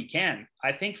think we can.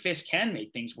 I think FIS can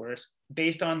make things worse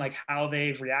based on like how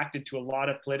they've reacted to a lot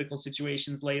of political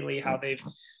situations lately, how they've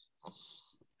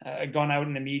gone out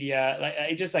in the media. Like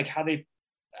I just like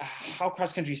how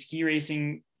cross-country ski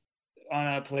racing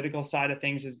on a political side of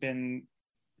things has been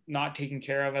not taken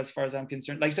care of as far as I'm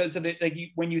concerned. Like,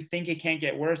 when you think it can't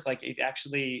get worse, like it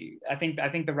actually, I think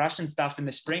the Russian stuff in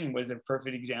the spring was a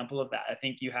perfect example of that. I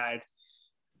think you had,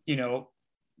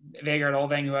 Vegard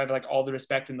Olvang, who I have like all the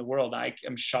respect in the world. I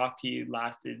am shocked he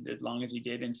lasted as long as he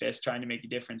did in FIS trying to make a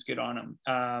difference. Good on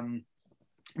him.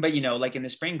 But like in the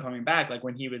spring coming back, like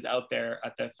when he was out there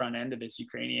at the front end of this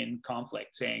Ukrainian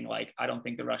conflict saying like, I don't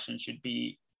think the Russians should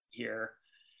be here.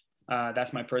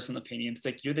 That's my personal opinion. It's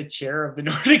like, you're the chair of the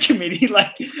Nordic Committee.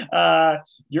 Like,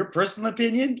 your personal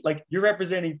opinion, like you're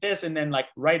representing FIS. And then like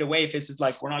right away, FIS is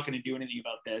like, we're not going to do anything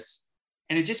about this.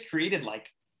 And it just created like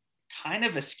kind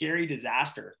of a scary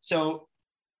disaster. So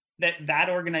that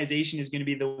organization is going to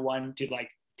be the one to like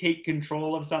take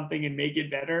control of something and make it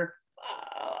better.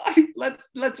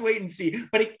 Let's wait and see.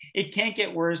 But it can't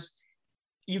get worse.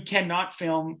 You cannot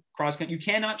film cross-country. You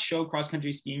cannot show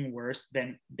cross-country skiing worse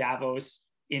than Davos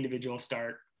individual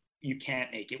start. You can't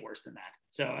make it worse than that.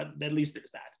 So at least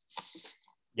there's that.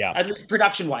 Yeah. At least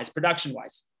production wise,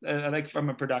 like from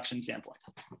a production standpoint.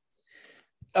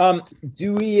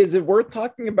 Is it worth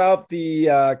talking about the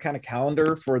kind of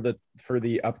calendar for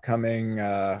the upcoming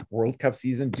World Cup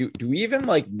season? Do we even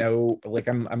like know? Like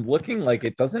I'm looking, like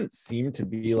it doesn't seem to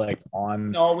be like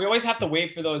on. No, we always have to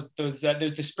wait for those. There's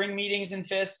the spring meetings in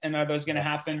FIS, and are those going to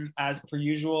happen as per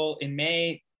usual in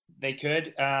May? They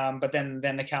could, but then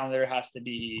the calendar has to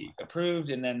be approved,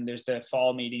 and then there's the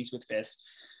fall meetings with FIS.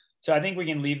 So I think we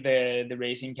can leave the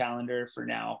racing calendar for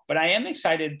now. But I am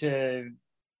excited to.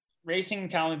 Racing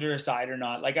calendar aside or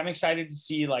not, like I'm excited to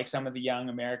see like some of the young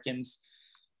Americans,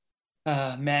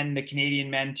 men, the Canadian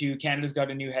men too. Canada's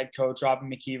got a new head coach, Robin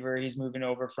McKeever. He's moving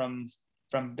over from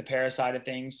the para side of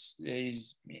things.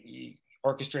 He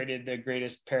orchestrated the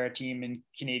greatest para team in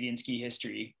Canadian ski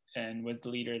history and was the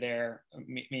leader there. I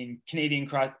mean,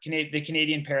 the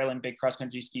Canadian Paralympic cross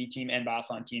country ski team and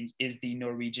biathlon teams is the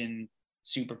Norwegian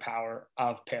superpower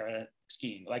of para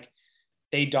skiing. Like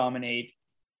they dominate.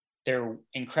 They're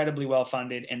incredibly well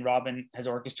funded, and Robin has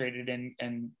orchestrated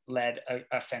and led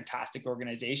a fantastic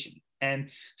organization. And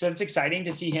so it's exciting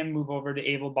to see him move over to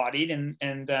able-bodied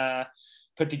and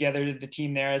put together the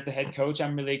team there as the head coach.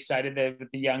 I'm really excited that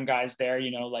with the young guys there,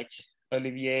 like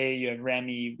Olivier, you have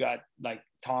Remy, you've got like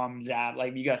Tom, Zab,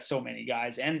 like you got so many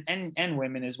guys and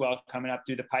women as well coming up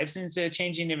through the pipes. And it's a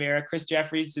changing of era. Chris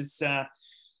Jeffries is,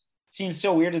 seems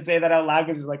so weird to say that out loud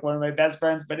because he's like one of my best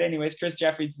friends. But anyways, Chris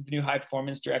Jeffries is the new high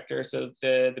performance director. So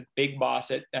the big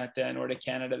boss at Nordic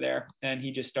Canada there. And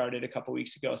he just started a couple of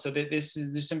weeks ago. So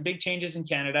there's some big changes in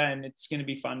Canada, and it's going to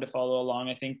be fun to follow along.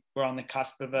 I think we're on the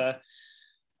cusp of a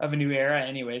new era.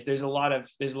 Anyways, there's a lot of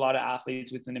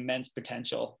athletes with an immense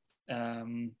potential.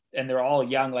 And they're all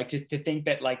young. Like to think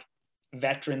that like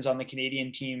veterans on the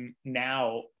Canadian team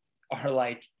now are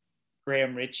like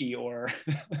Graham Ritchie or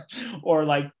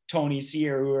like Tony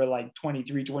Sear, who are like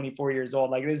 23, 24 years old.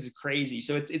 Like this is crazy.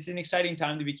 So it's an exciting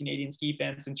time to be Canadian ski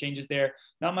fans. Some changes there.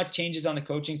 Not much changes on the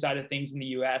coaching side of things in the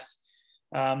US.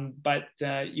 But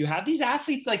you have these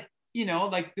athletes like,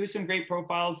 like there's some great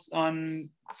profiles on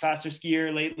Faster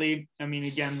Skier lately. I mean,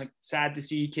 again, like sad to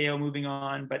see KO moving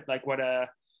on, but like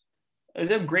there's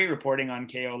a great reporting on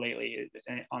KO lately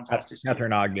on Faster Skier.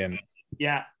 Catherine Ogden.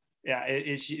 Yeah.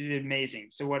 It's amazing.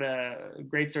 So what a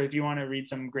great story. If you want to read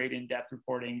some great in-depth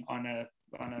reporting on a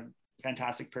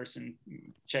fantastic person,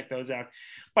 check those out.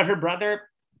 But her brother,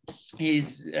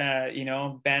 he's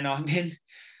Ben Ogden,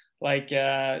 like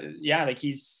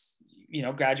he's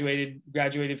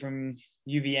graduated from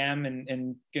UVM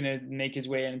and gonna make his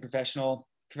way in professional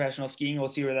skiing. We'll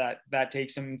see where that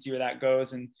takes him and see where that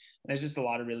goes. And there's just a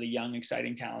lot of really young,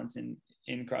 exciting talents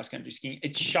in cross-country skiing.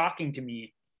 It's shocking to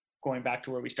me, going back to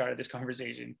where we started this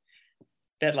conversation,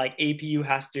 that like APU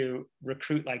has to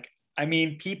recruit,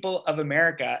 people of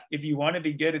America. If you want to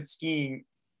be good at skiing,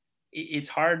 it's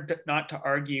hard not to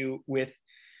argue with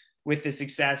the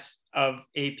success of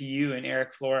APU and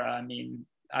Eric Flora. I mean,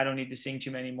 I don't need to sing too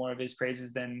many more of his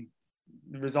praises than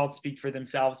the results speak for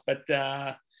themselves. But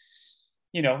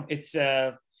it's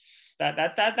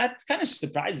that kind of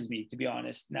surprises me, to be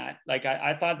honest, Nat. Like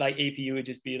I thought like APU would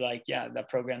just be like, the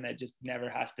program that just never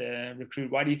has to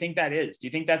recruit. Why do you think that is? Do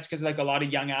you think that's because like a lot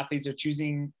of young athletes are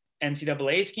choosing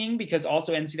NCAA skiing? Because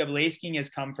also NCAA skiing has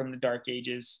come from the dark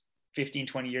ages 15,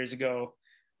 20 years ago,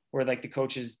 where like the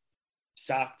coaches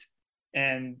sucked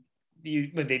and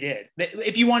they did.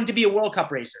 If you wanted to be a World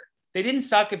Cup racer, they didn't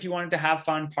suck. If you wanted to have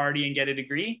fun, party, and get a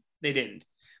degree, they didn't.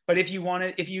 But if you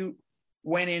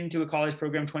went into a college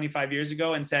program 25 years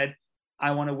ago and said,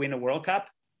 I want to win a World Cup,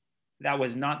 that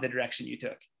was not the direction you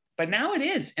took. But now it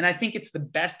is. And I think it's the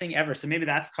best thing ever. So maybe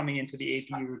that's coming into the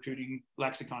APU recruiting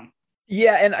lexicon.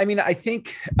 Yeah. And I mean, I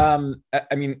think,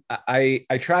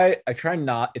 I try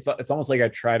not, it's almost like I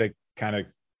try to kind of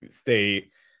stay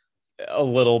a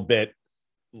little bit,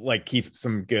 like keep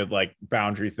some good like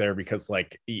boundaries there, because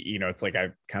like, it's like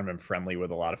I've kind of been friendly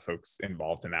with a lot of folks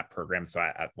involved in that program. So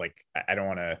I don't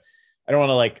want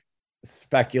to like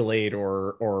speculate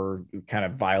or kind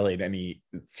of violate any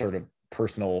sort of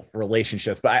personal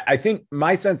relationships. But I think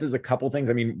my sense is a couple things.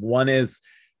 I mean, one is,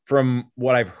 from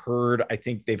what I've heard, I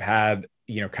think they've had,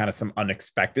 kind of some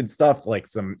unexpected stuff, like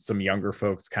some younger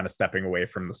folks kind of stepping away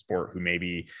from the sport who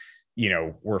maybe,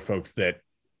 were folks that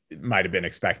might have been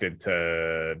expected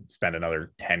to spend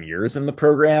another 10 years in the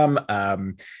program.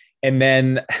 And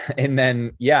then,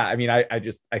 yeah, I mean, I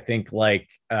think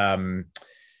like,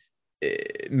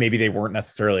 maybe they weren't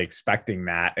necessarily expecting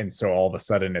that. And so all of a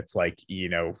sudden it's like,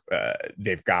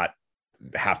 they've got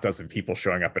half dozen people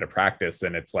showing up at a practice,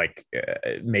 and it's like,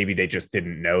 maybe they just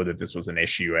didn't know that this was an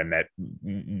issue, and that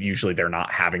usually they're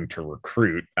not having to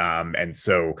recruit. And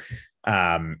so,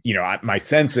 my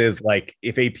sense is like,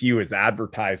 if APU is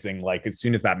advertising, like as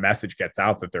soon as that message gets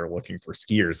out that they're looking for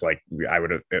skiers, like I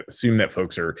would assume that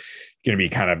folks are going to be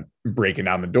kind of breaking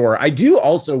down the door. I do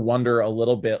also wonder a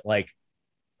little bit, like,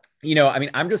 I mean,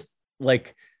 I'm just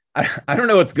like, I don't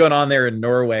know what's going on there in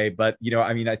Norway, but,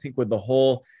 I mean, I think with the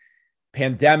whole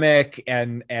pandemic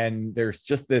and there's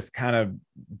just this kind of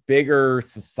bigger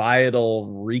societal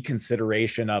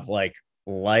reconsideration of like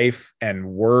life and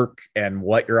work and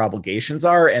what your obligations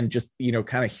are. And just,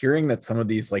 kind of hearing that some of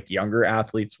these like younger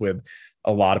athletes with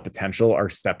a lot of potential are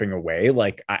stepping away.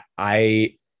 Like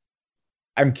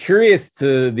I'm curious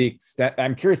the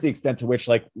extent to which,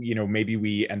 like, maybe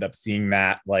we end up seeing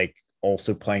that like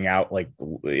also playing out like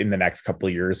in the next couple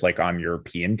of years, like on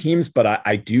European teams. But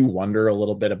I do wonder a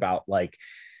little bit about like,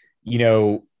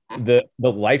 the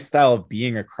lifestyle of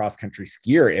being a cross country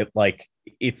skier.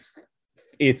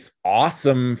 It's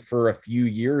awesome for a few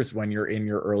years when you're in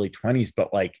your early 20s,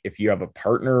 but like if you have a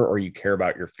partner or you care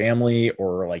about your family,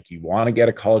 or like you want to get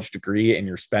a college degree and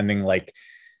you're spending like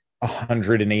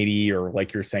 180 or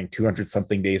like you're saying 200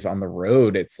 something days on the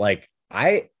road, it's like,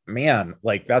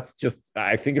 like that's just,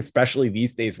 I think especially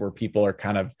these days where people are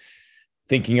kind of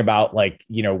thinking about like,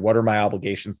 what are my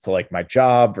obligations to like my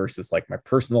job versus like my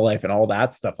personal life and all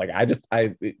that stuff. Like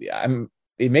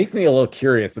it makes me a little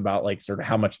curious about like sort of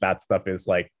how much that stuff is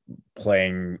like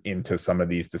playing into some of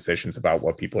these decisions about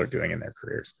what people are doing in their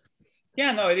careers.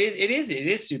 Yeah, no, it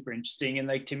is super interesting. And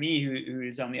like, to me, who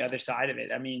is on the other side of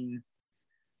it, I mean,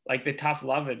 like the tough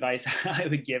love advice I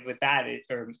would give with that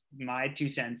or my 2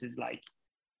 cents is like,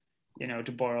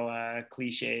 to borrow a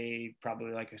cliche,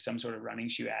 probably like some sort of running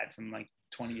shoe ad from like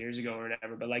 20 years ago or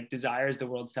whatever, but like, desire is the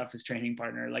world's toughest training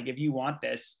partner. Like if you want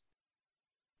this,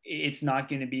 it's not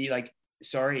going to be like,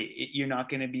 you're not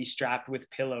going to be strapped with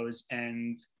pillows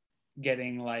and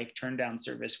getting like turn down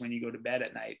service when you go to bed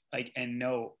at night. Like, and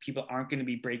no, people aren't going to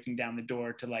be breaking down the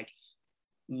door to like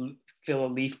fill a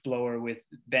leaf blower with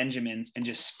Benjamins and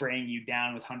just spraying you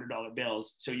down with $100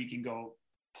 bills so you can go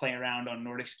play around on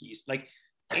Nordic skis. Like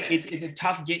it's a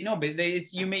tough get. No, but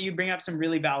you bring up some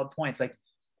really valid points. Like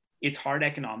it's hard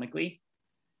economically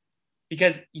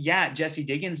because Jesse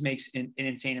Diggins makes an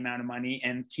insane amount of money,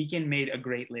 and Keegan made a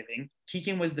great living.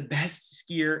 Keegan was the best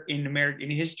skier in American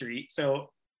history. So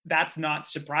that's not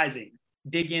surprising.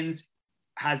 Diggins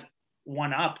has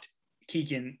one-upped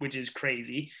Keegan, which is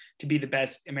crazy, to be the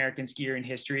best American skier in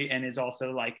history, and is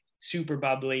also like super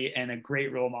bubbly and a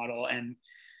great role model and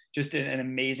just an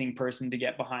amazing person to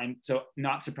get behind. So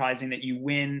not surprising that you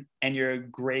win, and you're a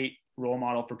great role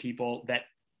model for people that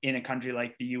in a country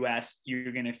like the US,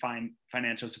 you're going to find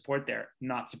financial support there.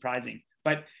 Not surprising,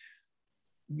 but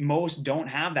most don't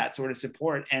have that sort of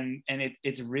support. And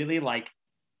it's really like,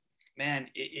 man,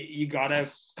 you got to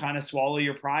kind of swallow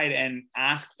your pride and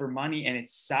ask for money. And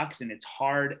it sucks and it's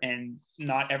hard. And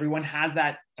not everyone has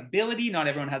that ability. Not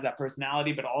everyone has that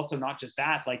personality, but also not just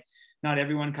that, like not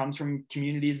everyone comes from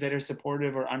communities that are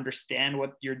supportive or understand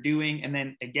what you're doing. And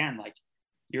then again, like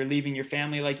you're leaving your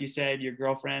family, like you said, your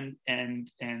girlfriend, and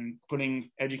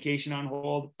putting education on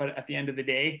hold. But at the end of the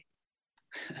day,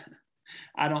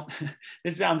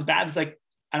 this sounds bad. It's like,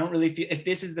 I don't really feel, if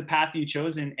this is the path you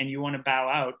chosen and you want to bow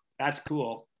out, that's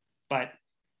cool, but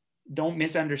don't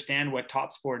misunderstand what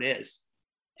top sport is.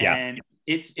 Yeah. And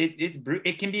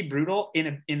it can be brutal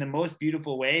in the most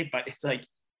beautiful way, but it's like,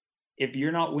 if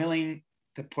you're not willing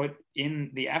to put in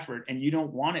the effort and you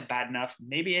don't want it bad enough,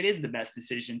 maybe it is the best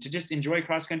decision to just enjoy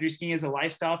cross-country skiing as a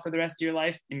lifestyle for the rest of your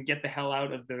life and get the hell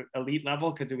out of the elite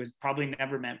level, because it was probably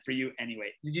never meant for you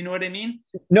anyway. Did you know what I mean?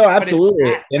 No, absolutely.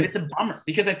 But it's a bummer,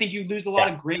 because I think you lose a lot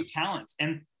of great talents.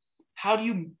 And how do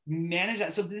you manage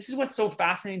that? So this is what's so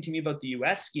fascinating to me about the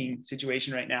US skiing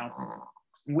situation right now,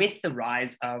 with the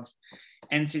rise of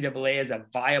NCAA as a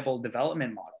viable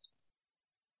development model.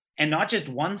 And not just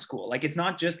one school. Like, it's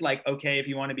not just like, okay, if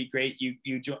you want to be great,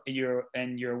 you're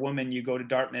a woman, you go to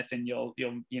Dartmouth and you'll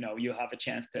have a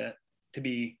chance to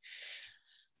be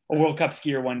a World Cup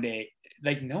skier one day.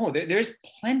 Like, no, there's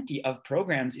plenty of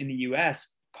programs in the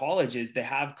US colleges that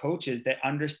have coaches that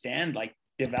understand like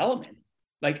development,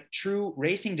 like true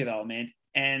racing development.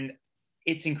 And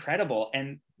it's incredible.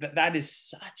 And that is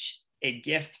such a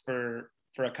gift for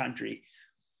a country.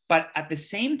 But at the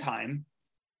same time,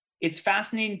 it's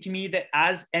fascinating to me that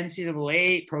as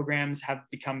NCAA programs have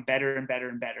become better and better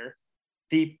and better,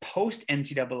 the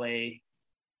post-NCAA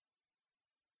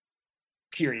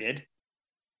period,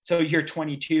 so you're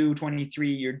 22,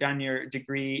 23, you're done your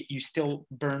degree, you still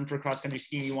burn for cross-country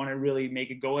skiing, you want to really make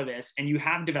a go of this, and you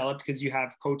have developed because you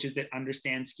have coaches that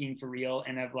understand skiing for real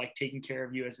and have like taken care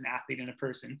of you as an athlete and a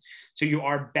person. So you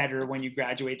are better when you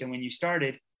graduate than when you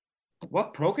started.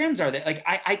 What programs are there? Like,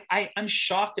 I'm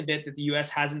shocked a bit that the US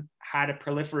hasn't had a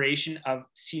proliferation of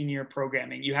senior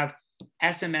programming. You have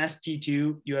SMS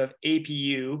T2, you have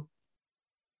APU.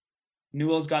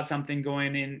 Newell's got something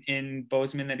going in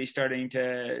Bozeman that he's starting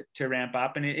to ramp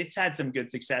up, and it's had some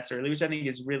good success early, which I think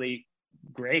is really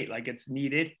great. Like, it's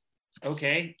needed.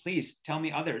 Okay, please tell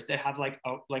me others that have like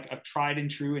a tried and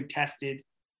true and tested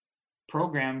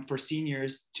program for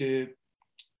seniors to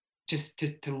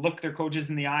look their coaches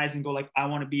in the eyes and go like, I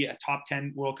want to be a top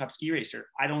 10 World Cup ski racer.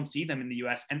 I don't see them in the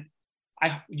US. And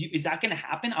is that going to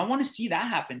happen? I want to see that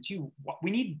happen too.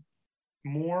 We need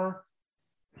more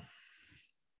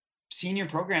senior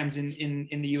programs in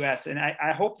the US. And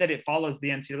I hope that it follows the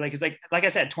NCAA. Cause like I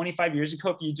said, 25 years ago,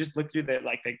 if you just look through the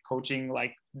coaching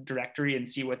like directory and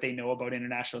see what they know about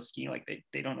international skiing, like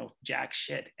they don't know jack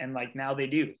shit. And like now they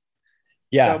do.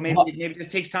 Yeah. So maybe it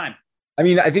just takes time. I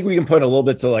mean, I think we can point a little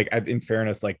bit to like, in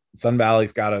fairness, like Sun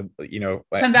Valley's got a,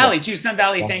 Sun Valley too. Sun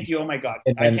Valley. Thank you. Oh my God.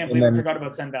 I can't believe I forgot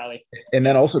about Sun Valley. And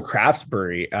then also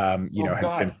Craftsbury, has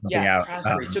been coming out.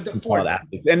 Craftsbury. So the four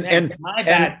athletes. And my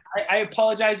bad. I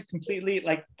apologize completely.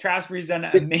 Like, Craftsbury's done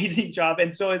an amazing job.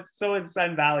 And so is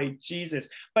Sun Valley. Jesus.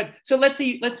 But so let's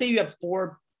say you have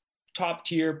 4 top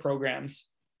tier programs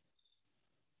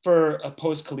for a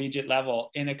post-collegiate level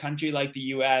in a country like the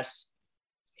US.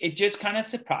 It just kind of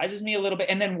surprises me a little bit.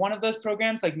 And then one of those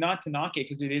programs, like, not to knock it,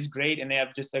 because it is great and they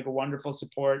have just like a wonderful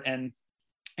support and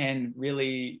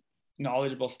really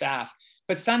knowledgeable staff.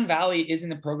 But Sun Valley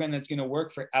isn't a program that's going to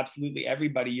work for absolutely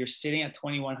everybody. You're sitting at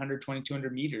 2,100,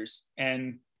 2,200 meters.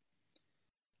 And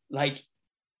like,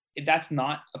 that's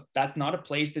not a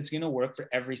place that's going to work for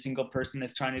every single person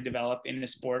that's trying to develop in a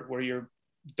sport where you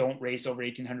don't race over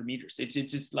 1,800 meters. It's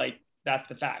just like, that's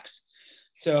the facts.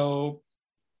 So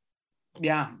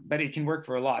yeah, but it can work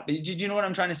for a lot. But did you know what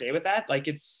I'm trying to say with that?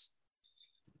 Like,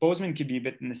 Bozeman could be a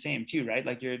bit in the same too, right?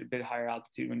 Like, you're at a bit higher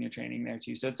altitude when you're training there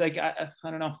too. So it's like, I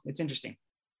don't know. It's interesting.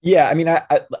 Yeah. I mean, I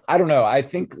don't know. I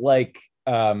think like,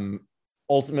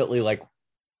 ultimately, like,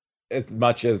 as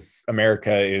much as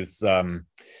America is, a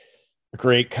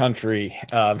great country,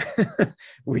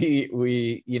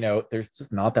 we there's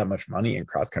just not that much money in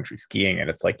cross country skiing. And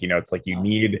it's like,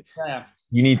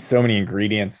 you need so many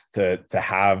ingredients to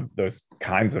have those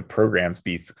kinds of programs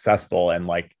be successful. And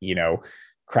like,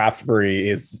 Craftsbury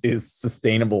is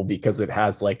sustainable because it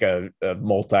has like a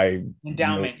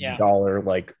multi-dollar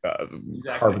like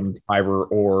carbon fiber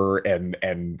ore and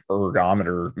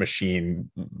ergometer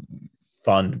machine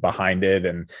fund behind it.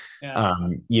 And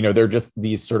they're just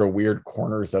these sort of weird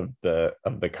corners of the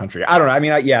country. I don't know. I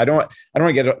mean, I don't want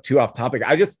to get too off topic.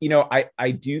 I just,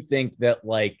 I do think that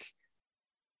like,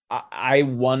 I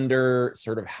wonder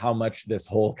sort of how much this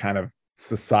whole kind of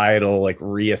societal like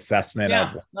reassessment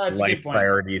of life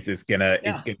priorities is gonna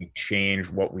change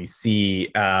what we see.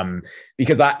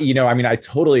 Because I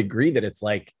totally agree that it's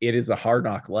like, it is a hard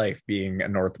knock life being a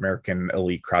North American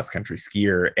elite cross country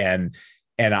skier, and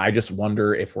I just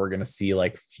wonder if we're gonna see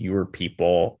like fewer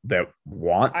people that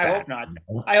want that. I hope not.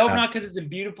 I hope not, because it's a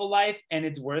beautiful life and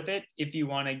it's worth it if you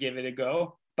want to give it a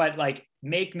go. But like,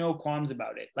 make no qualms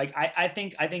about it. Like, I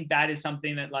think that is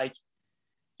something that like,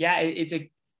 yeah, it's a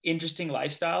interesting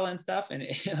lifestyle and stuff. And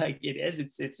it's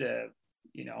a,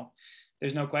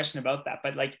 there's no question about that.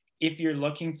 But like, if you're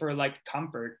looking for like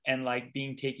comfort and like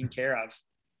being taken care of,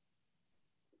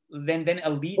 then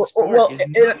elite sport is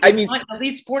not, I mean,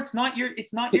 elite sport's not your,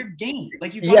 it's not your game.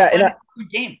 Like you yeah, got your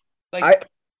game. Like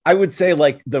I would say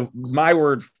like my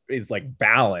word is like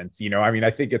balance, you know. I mean, I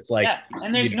think it's like, yeah,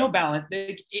 and there's no balance.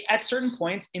 Like, at certain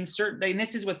points in certain, and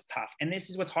this is what's tough, and this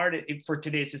is what's hard for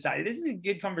today's society. This is a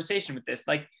good conversation with this.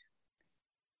 Like,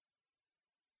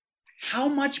 how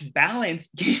much balance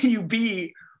can you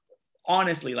be,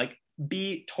 honestly, like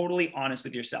be totally honest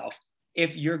with yourself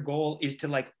if your goal is to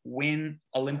like win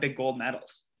Olympic gold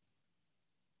medals?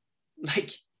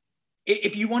 Like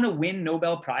if you want to win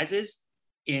Nobel Prizes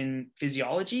in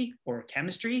physiology or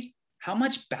chemistry, how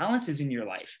much balance is in your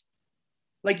life?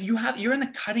 Like you're in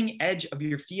the cutting edge of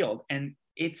your field, and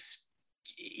it's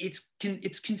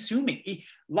consuming.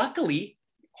 Luckily,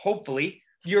 hopefully,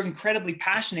 you're incredibly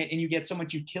passionate and you get so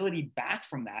much utility back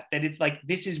from that it's like,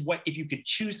 this is what, if you could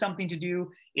choose something to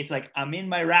do, it's like, I'm in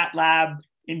my rat lab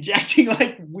injecting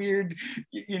like weird,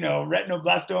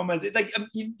 retinoblastomas. It's like,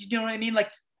 you know what I mean? Like,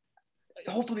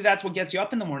 hopefully that's what gets you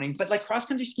up in the morning. But like cross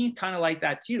country skiing, kind of like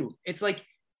that too. It's like,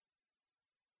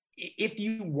 if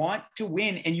you want to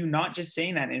win, and you're not just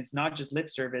saying that, and it's not just lip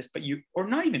service, but or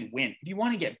not even win, if you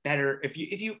want to get better, if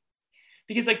you,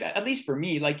 because like, at least for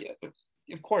me, like,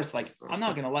 of course, like, I'm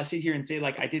not going to sit here and say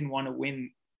like, I didn't want to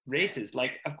win races.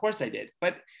 Like, of course I did.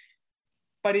 But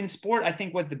in sport, I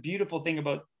think what the beautiful thing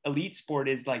about elite sport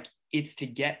is like, it's to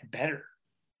get better,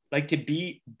 like to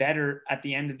be better at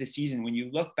the end of the season. When you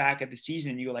look back at the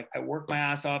season, you go like, I worked my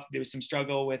ass off. There was some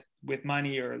struggle with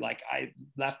money, or like I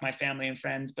left my family and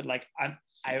friends, but like,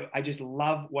 I just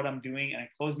love what I'm doing. And I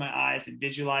close my eyes and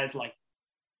visualize like,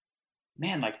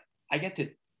 man, like I get to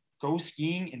go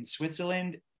skiing in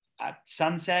Switzerland at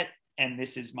sunset, and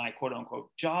this is my quote unquote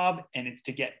job, and it's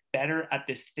to get better at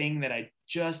this thing that I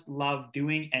just love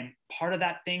doing. And part of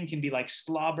that thing can be like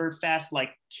slobber fest,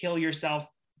 like kill yourself,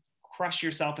 crush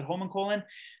yourself at Holmenkollen,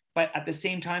 but at the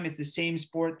same time, it's the same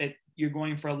sport that you're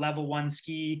going for a level 1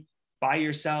 ski by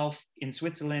yourself in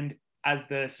Switzerland as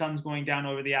the sun's going down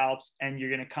over the Alps, and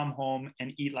you're going to come home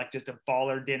and eat like just a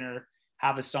baller dinner,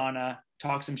 have a sauna,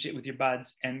 talk some shit with your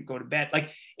buds, and go to bed.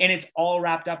 Like, and it's all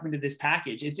wrapped up into this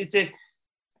package. It's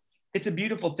a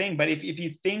beautiful thing. But if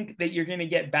you think that you're going to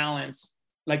get balance,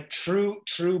 like true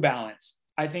balance,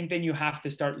 I think then you have to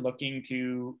start looking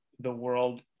to the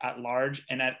world at large,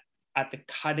 and at the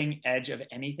cutting edge of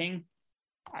anything.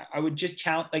 I would just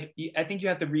challenge, like, I think you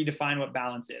have to redefine what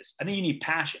balance is. I think you need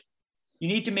passion. You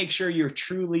need to make sure you're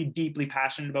truly, deeply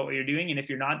passionate about what you're doing. And if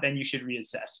you're not, then you should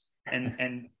reassess.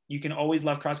 And you can always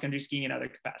love cross-country skiing in other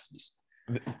capacities.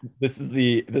 This is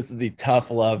the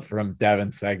tough love from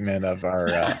Devon segment of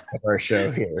our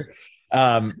show here.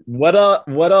 What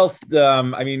else?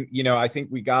 I mean, I think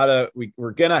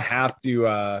we're gonna have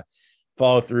to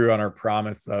follow through on our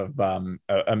promise of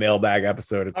a mailbag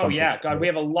episode at some point. Yeah, God, we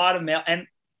have a lot of mail, and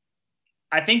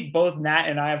I think both Nat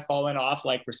and I have fallen off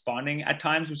like responding at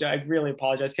times, which I really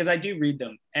apologize, because I do read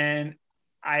them, and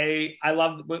we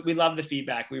love the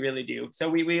feedback. We really do. So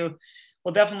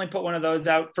we'll definitely put one of those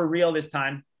out for real this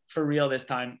time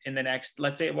in the next,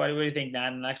 let's say, what do you think, Nat,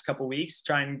 in the next couple of weeks?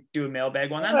 Try and do a mailbag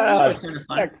one. That's kind of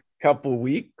fun. Next couple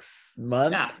weeks,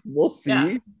 month, yeah. We'll see.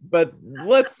 Yeah. But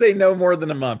let's say no more than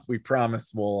a month. We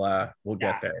promise we'll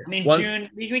get there. I mean, June,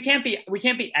 we can't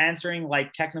be answering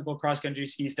like technical cross-country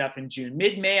ski stuff in June.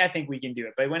 Mid-May, I think we can do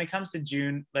it. But when it comes to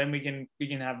June, then we can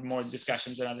have more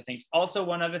discussions and other things. Also,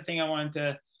 one other thing I wanted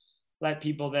to let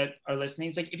people that are listening,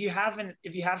 it's like, if you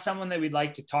have someone that we'd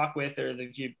like to talk with, or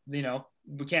if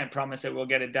we can't promise that we'll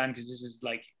get it done because this is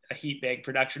like a heat bag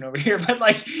production over here, but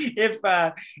like if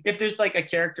there's like a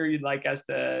character you'd like us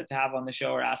to have on the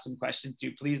show or ask some questions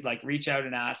to, please like reach out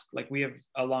and ask. Like, we have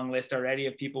a long list already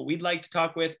of people we'd like to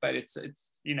talk with, but it's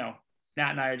Nat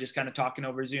and I are just kind of talking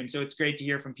over Zoom, so it's great to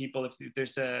hear from people if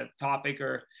there's a topic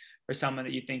or someone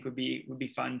that you think would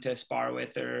be fun to spar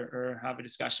with or have a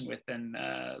discussion with, then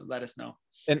let us know.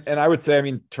 And I would say, I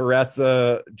mean,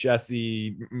 Teresa,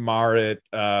 Jesse, Marit,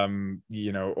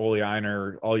 Oli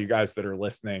Einer, all you guys that are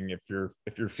listening, if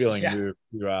you're feeling moved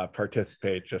to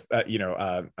participate, just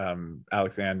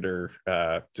Alexander,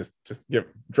 just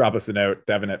drop us a note,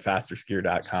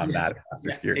 Devon@fasterskier.com, Matt at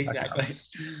fasterskier.com. Exactly.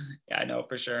 Yeah, I know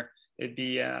for sure. It'd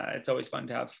be it's always fun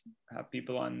to have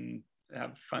people on,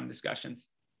 have fun discussions.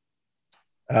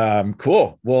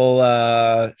 Cool.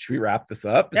 Well, should we wrap this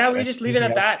up? Yeah, we just leave it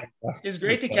at that. It's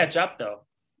great to catch up, though.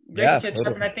 Great to catch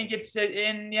up, and I think it's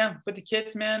for the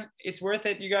kids, man, it's worth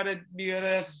it. You gotta,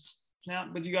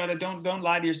 but you gotta don't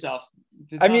lie to yourself.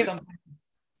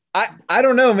 I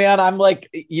don't know, man. I'm like,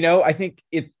 I think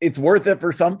it's worth it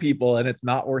for some people and it's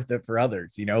not worth it for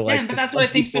others, Yeah, like but that's what some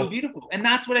I think is so people. beautiful. And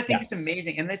that's what I think Yeah. is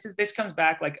amazing. And this comes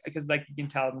back like, because like you can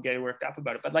tell I'm getting worked up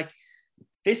about it, but like,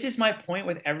 this is my point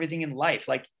with everything in life.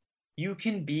 Like, you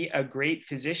can be a great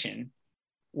physician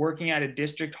working at a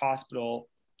district hospital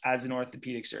as an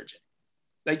orthopedic surgeon.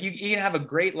 Like, you can have a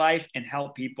great life and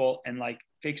help people and like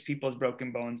fix people's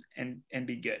broken bones and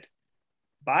be good.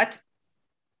 But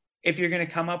if you're going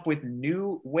to come up with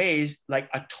new ways, like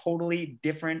a totally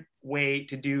different way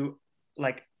to do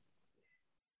like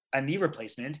a knee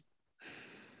replacement,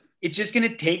 it's just going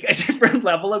to take a different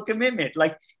level of commitment.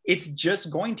 Like, it's just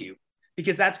going to,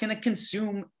 because that's going to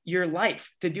consume your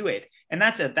life to do it. And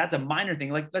that's a minor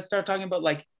thing. Like, let's start talking about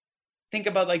like, think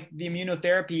about like the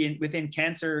immunotherapy within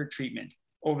cancer treatment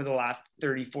over the last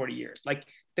 30, 40 years. Like,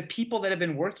 the people that have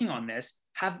been working on this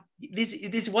have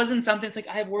this wasn't something. It's like,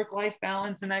 I have work-life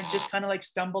balance and I just kind of like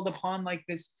stumbled upon like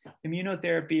this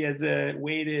immunotherapy as a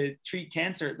way to treat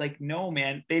cancer. Like, no,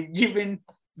 man, they've given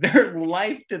their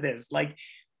life to this, like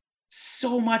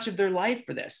so much of their life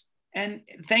for this. And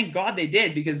thank God they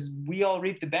did, because we all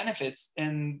reap the benefits.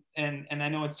 And I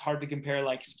know it's hard to compare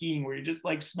like skiing, where you're just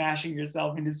like smashing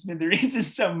yourself into smithereens in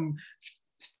some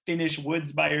Finnish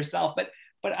woods by yourself. But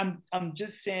I'm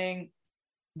just saying,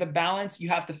 the balance you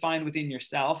have to find within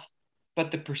yourself,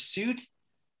 but the pursuit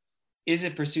is a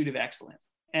pursuit of excellence.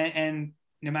 And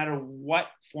no matter what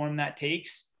form that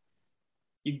takes,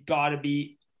 you got to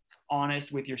be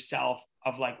honest with yourself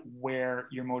of like where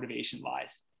your motivation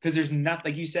lies. Because there's nothing,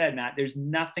 like you said, Matt, there's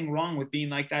nothing wrong with being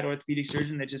like that orthopedic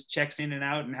surgeon that just checks in and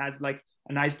out and has like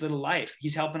a nice little life.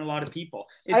 He's helping a lot of people.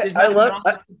 There's I nothing love wrong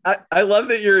with I love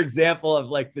that your example of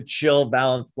like the chill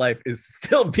balanced life is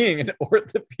still being an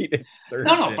orthopedic surgeon.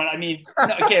 No, but I mean,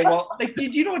 no, okay, well, like, do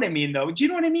you know what I mean, though? Do you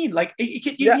know what I mean? Like, you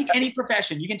can Yeah. take any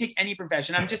profession. You can take any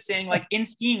profession. I'm just saying, like, in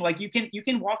skiing, like, you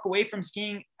can walk away from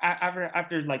skiing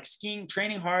after like skiing,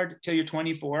 training hard till you're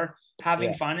 24, having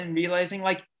Yeah. fun, and realizing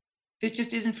like this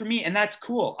just isn't for me, and that's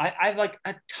cool. I have like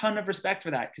a ton of respect for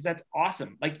that, because that's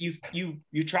awesome. Like, you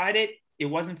tried it, it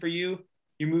wasn't for you,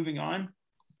 you're moving on.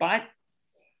 But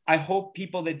I hope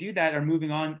people that do that are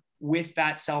moving on with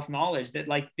that self-knowledge that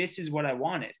like, this is what I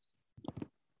wanted.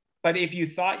 But if you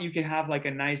thought you could have like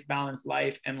a nice balanced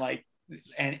life and like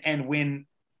and win,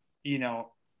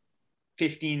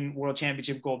 15 world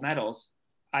championship gold medals,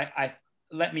 I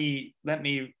let me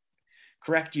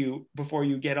correct you before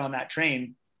you get on that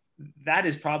train. That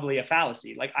is probably a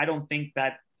fallacy. Like, I don't think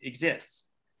that exists.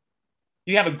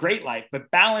 You have a great life,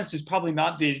 but balanced is probably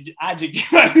not the adjective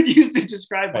I would use to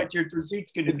describe Right. what your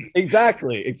pursuit's going to be.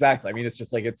 Exactly. I mean, it's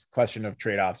just like, it's a question of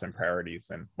trade-offs and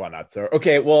priorities and whatnot. So,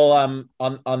 okay, well,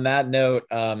 on that note,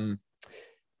 we'll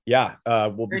be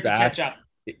Great to back catch up.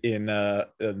 in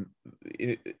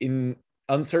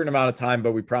uncertain amount of time,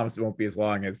 but we promise it won't be as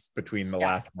long as between the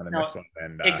last one and this one.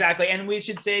 And exactly. And we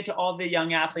should say to all the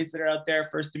young athletes that are out there,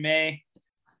 1st of May,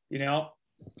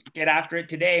 get after it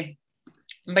today.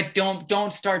 But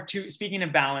don't start to, speaking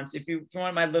of balance, if you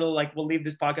want my little, like, we'll leave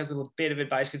this podcast with a bit of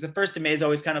advice, because the 1st of May is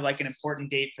always kind of like an important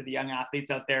date for the young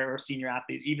athletes out there, or senior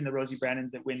athletes, even the Rosie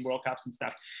Brennans that win World Cups and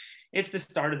stuff. It's the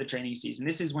start of the training season.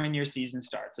 This is when your season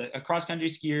starts. A cross-country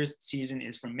skier's season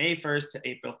is from May 1st to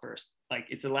April 1st. Like,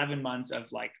 it's 11 months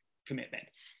of like commitment.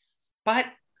 But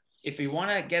if we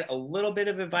want to get a little bit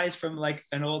of advice from like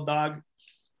an old dog,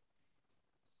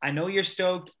 I know you're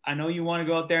stoked. I know you want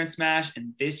to go out there and smash,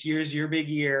 and this year's your big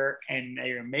year, and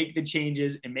you're going to make the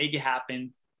changes and make it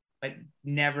happen. But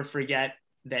never forget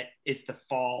that it's the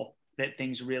fall that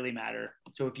things really matter.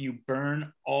 So if you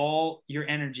burn all your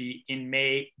energy in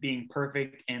May being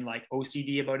perfect and like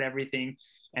OCD about everything,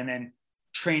 and then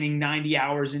training 90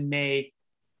 hours in May,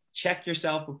 check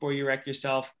yourself before you wreck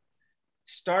yourself.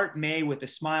 Start May with a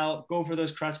smile. Go for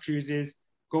those cross cruises.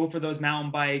 Go for those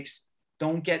mountain bikes.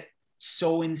 Don't get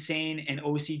so insane and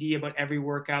OCD about every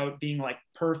workout being like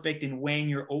perfect and weighing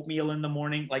your oatmeal in the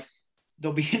morning. Like,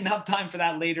 there'll be enough time for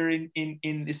that later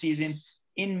in the season.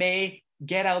 In May,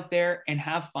 get out there and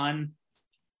have fun.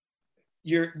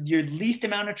 Your least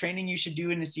amount of training you should do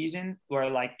in the season,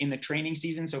 or like in the training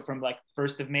season, so from like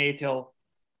 1st of May till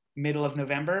middle of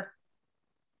November,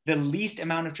 the least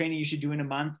amount of training you should do in a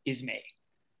month is May.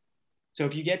 So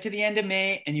if you get to the end of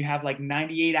May and you have like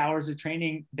 98 hours of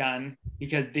training done,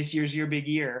 because this year's your big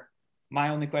year, my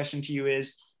only question to you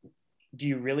is, do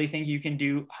you really think you can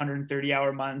do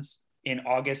 130-hour months in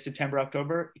August, September,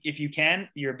 October? If you can,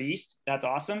 you're a beast. That's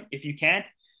awesome. If you can't,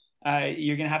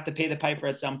 you're going to have to pay the piper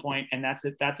at some point. And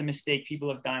that's a mistake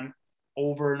people have done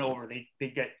over and over. They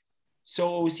get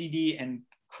so OCD and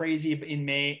crazy in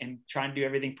May and try and do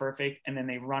everything perfect. And then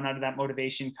they run out of that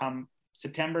motivation come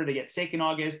September. They get sick in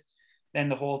August. Then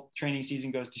the whole training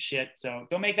season goes to shit. So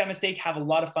don't make that mistake. Have a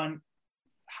lot of fun.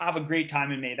 Have a great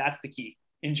time in May. That's the key.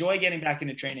 Enjoy getting back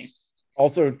into training.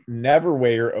 Also, never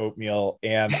weigh your oatmeal.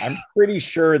 And I'm pretty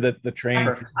sure that the training.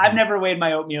 I've never weighed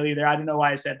my oatmeal either. I don't know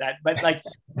why I said that, but like,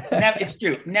 it's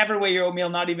true. Never weigh your oatmeal,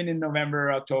 not even in November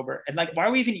or October. And like, why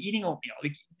are we even eating oatmeal?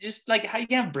 Like, just like how you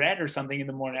can have bread or something in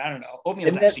the morning. I don't know. Oatmeal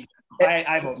is actually, I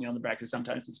have oatmeal in the breakfast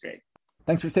sometimes. It's great.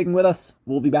 Thanks for sticking with us.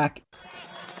 We'll be back.